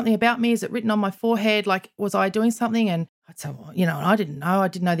 Is it something about me? Is it written on my forehead? Like, was I doing something? And I'd say, well, you know, I didn't know. I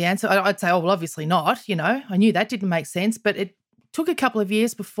didn't know the answer. I'd say, oh, well, obviously not. You know, I knew that didn't make sense. But it took a couple of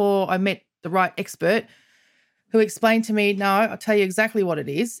years before I met the right expert who explained to me, no, I'll tell you exactly what it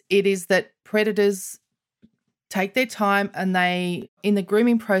is. It is that predators take their time and they, in the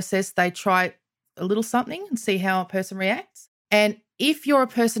grooming process, they try a little something and see how a person reacts. And if you're a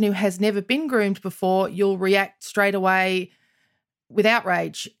person who has never been groomed before, you'll react straight away with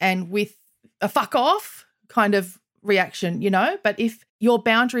outrage and with a fuck off kind of reaction, you know. But if your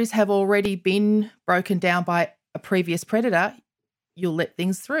boundaries have already been broken down by a previous predator, you'll let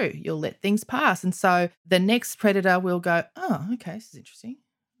things through. You'll let things pass. And so the next predator will go, oh, okay, this is interesting.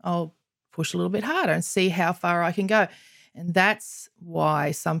 I'll push a little bit harder and see how far I can go. And that's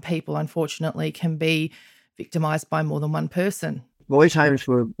why some people, unfortunately, can be victimised by more than one person. Boys' homes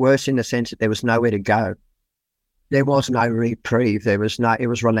were worse in the sense that there was nowhere to go. There was no reprieve. It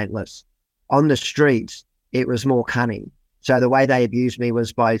was relentless. On the streets, it was more cunning. So the way they abused me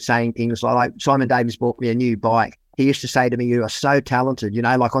was by saying things like Simon Davis bought me a new bike. He used to say to me, you are so talented, you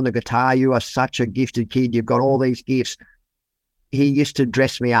know, like on the guitar, you are such a gifted kid. You've got all these gifts. He used to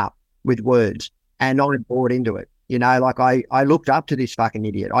dress me up with words and I bought into it. You know, like I looked up to this fucking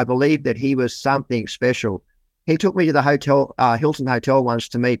idiot. I believed that he was something special. He took me to the hotel, Hilton Hotel once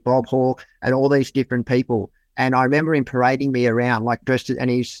to meet Bob Hawke and all these different people. And I remember him parading me around like dressed, and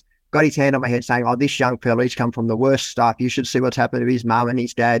he's got his hand on my head saying, oh, this young fella, he's come from the worst stuff. You should see what's happened to his mum and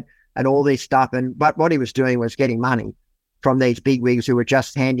his dad and all this stuff. But what he was doing was getting money from these bigwigs who were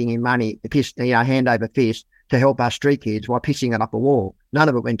just handing him money, hand over fist, to help our street kids while pissing it up a wall. None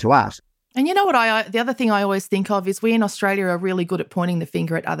of it went to us. And you know what the other thing I always think of is we in Australia are really good at pointing the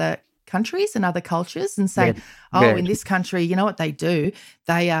finger at other countries and other cultures and saying, in this country, you know what they do?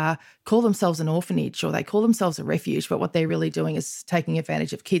 They call themselves an orphanage or they call themselves a refuge, but what they're really doing is taking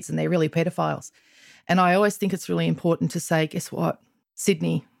advantage of kids and they're really pedophiles. And I always think it's really important to say, guess what?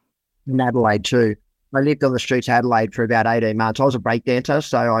 Sydney. In Adelaide too. I lived on the streets of Adelaide for about 18 months. I was a breakdancer,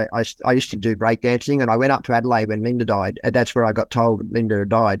 so I used to do breakdancing, and I went up to Adelaide when Linda died. And that's where I got told Linda had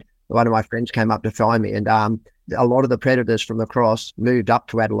died. One of my friends came up to find me, and a lot of the predators from the Cross moved up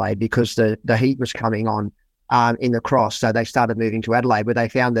to Adelaide because the heat was coming on in the Cross. So they started moving to Adelaide, where they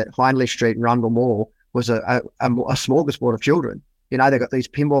found that Hindley Street and Rundle Mall was a smorgasbord of children. You know, they got these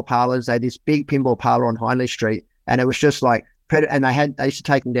pinball parlours. They had this big pinball parlour on Hindley Street, and it was just like, and they used to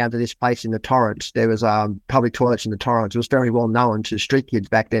take them down to this place in the Torrens. There was public toilets in the Torrens. It was very well known to street kids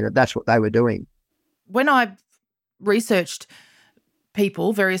back then that that's what they were doing. When I researched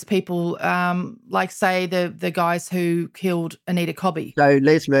various people, like say the guys who killed Anita Cobby. So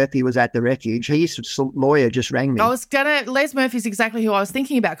Les Murphy was at the refuge. His lawyer just rang me. Les Murphy's exactly who I was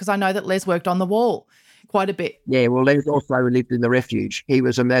thinking about, because I know that Les worked on the wall quite a bit. Yeah, well, Les also lived in the refuge. He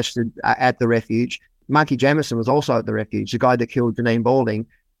was arrested at the refuge. Monkey Jamison was also at the refuge, the guy that killed Janine Balding.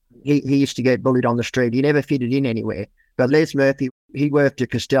 He used to get bullied on the street. He never fitted in anywhere. But Les Murphy, he worked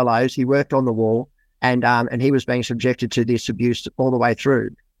at Costello's. He worked on the wall, and he was being subjected to this abuse all the way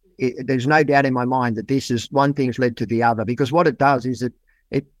through. There's no doubt in my mind that this is one thing's led to the other, because what it does is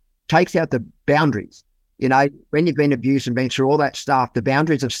it takes out the boundaries. You know, when you've been abused and been through all that stuff, the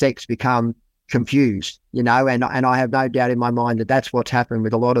boundaries of sex become confused, you know, and I have no doubt in my mind that that's what's happened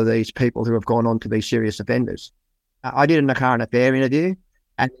with a lot of these people who have gone on to be serious offenders. I did a current affair interview,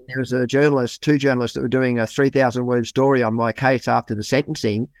 and there was two journalists that were doing a 3,000-word story on my case after the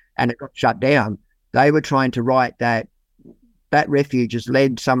sentencing, and it got shut down. They were trying to write that refuge has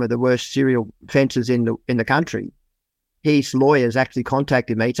led some of the worst serial offenders in the country. His lawyers actually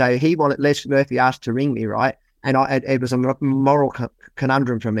contacted me, so Les Murphy asked to ring me, right? And it was a moral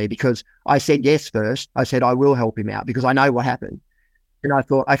conundrum for me, because I said yes first. I said I will help him out because I know what happened. And I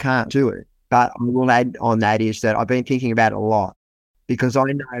thought I can't do it. But I will add on that is that I've been thinking about it a lot, because I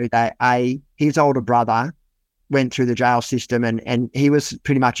know that his older brother went through the jail system, and he was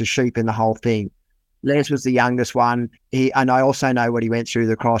pretty much a sheep in the whole thing. Les was the youngest one. And I also know what he went through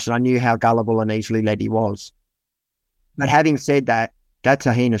the Cross, and I knew how gullible and easily led he was. But having said that, that's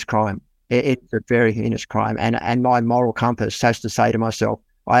a heinous crime. It's a very heinous crime. And my moral compass has to say to myself,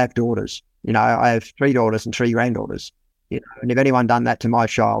 I have daughters. You know, I have 3 daughters and 3 granddaughters. You know, and if anyone done that to my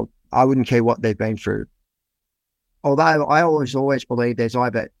child, I wouldn't care what they've been through. Although I always believe there's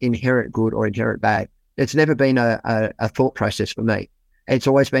either inherent good or inherent bad. It's never been a thought process for me. It's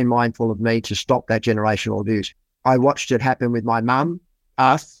always been mindful of me to stop that generational abuse. I watched it happen with my mum,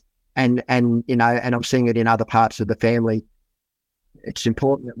 us, and you know, and I'm seeing it in other parts of the family. It's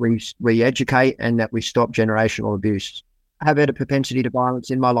important that we educate and that we stop generational abuse. I have had a propensity to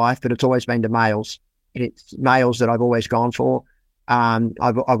violence in my life, but it's always been to males. It's males that I've always gone for. I've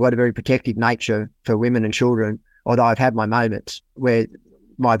got a very protective nature for women and children, although I've had my moments where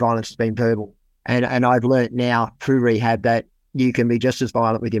my violence has been verbal. And I've learnt now through rehab that you can be just as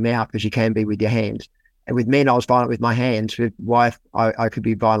violent with your mouth as you can be with your hands. And with men, I was violent with my hands. With wife, I could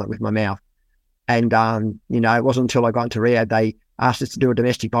be violent with my mouth. And, you know, it wasn't until I got into rehab, they asked us to do a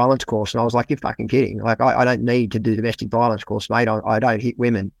domestic violence course. And I was like, you're fucking kidding. Like, I don't need to do domestic violence course, mate. I don't hit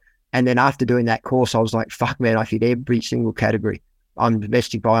women. And then after doing that course, I was like, fuck, man, I fit every single category. I'm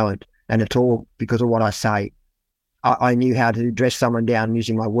domestic violent. And it's all because of what I say. I knew how to dress someone down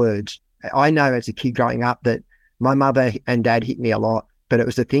using my words. I know as a kid growing up that my mother and dad hit me a lot, but it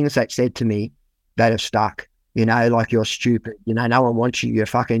was the things they said to me that have stuck. You know, like, you're stupid. You know, no one wants you. You're a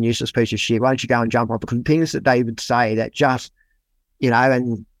fucking useless piece of shit. Why don't you go and jump off? Because things that they would say that just, you know,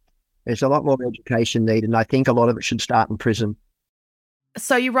 and there's a lot more education needed. And I think a lot of it should start in prison.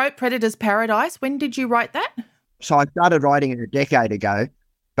 So you wrote Predator's Paradise. When did you write that? So I started writing it a decade ago,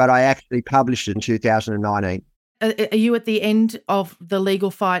 but I actually published it in 2019. Are you at the end of the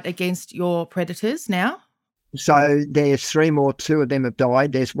legal fight against your predators now? So there's 3 more. 2 of them have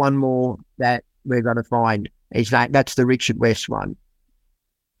died. There's 1 more that we're going to find. That's the Richard West one.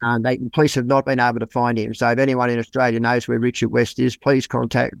 The police have not been able to find him. So if anyone in Australia knows where Richard West is, please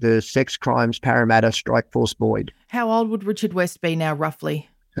contact the Sex Crimes Parramatta Strike Force Boyd. How old would Richard West be now, roughly?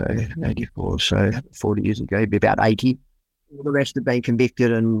 84, so 40 years ago, he'd be about 80. All the rest have been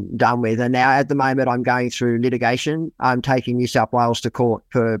convicted and done with. And now at the moment I'm going through litigation. I'm taking New South Wales to court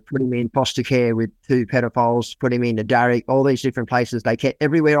for putting me in foster care with 2 pedophiles, putting me into Darrick, all these different places.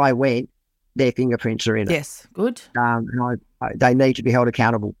 Everywhere I went, their fingerprints are in it. Yes, good. And they need to be held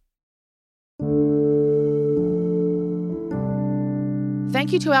accountable.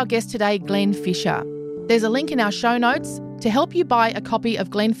 Thank you to our guest today, Glenn Fisher. There's a link in our show notes to help you buy a copy of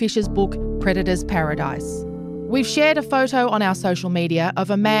Glenn Fisher's book, Predator's Paradise. We've shared a photo on our social media of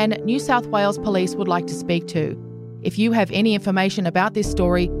a man New South Wales Police would like to speak to. If you have any information about this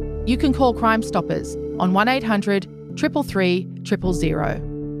story, you can call Crime Stoppers on 1800 333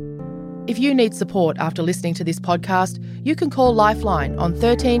 000. If you need support after listening to this podcast, you can call Lifeline on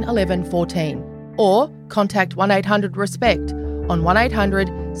 13 11 14 or contact 1800-RESPECT on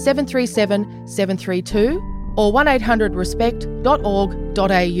 1800 737 732 or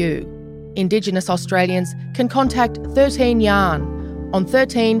 1800respect.org.au. Indigenous Australians can contact 13 Yarn on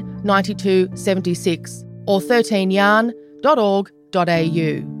 13 92 76 or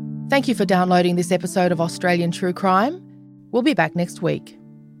 13yarn.org.au. Thank you for downloading this episode of Australian True Crime. We'll be back next week.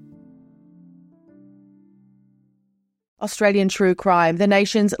 Australian True Crime, the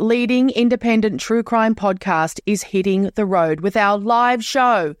nation's leading independent true crime podcast, is hitting the road with our live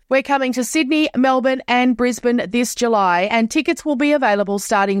show. We're coming to Sydney, Melbourne and Brisbane this July, and tickets will be available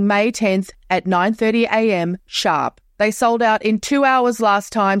starting May 10th at 9:30 a.m. sharp. They sold out in 2 hours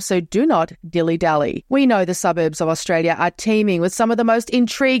last time, so do not dilly-dally. We know the suburbs of Australia are teeming with some of the most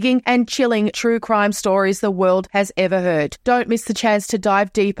intriguing and chilling true crime stories the world has ever heard. Don't miss the chance to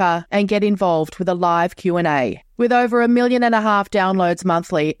dive deeper and get involved with a live Q&A. With over 1.5 million downloads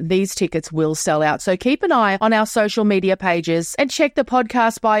monthly, these tickets will sell out. So keep an eye on our social media pages and check the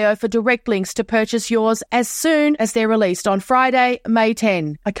podcast bio for direct links to purchase yours as soon as they're released on Friday, May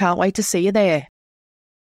 10. I can't wait to see you there.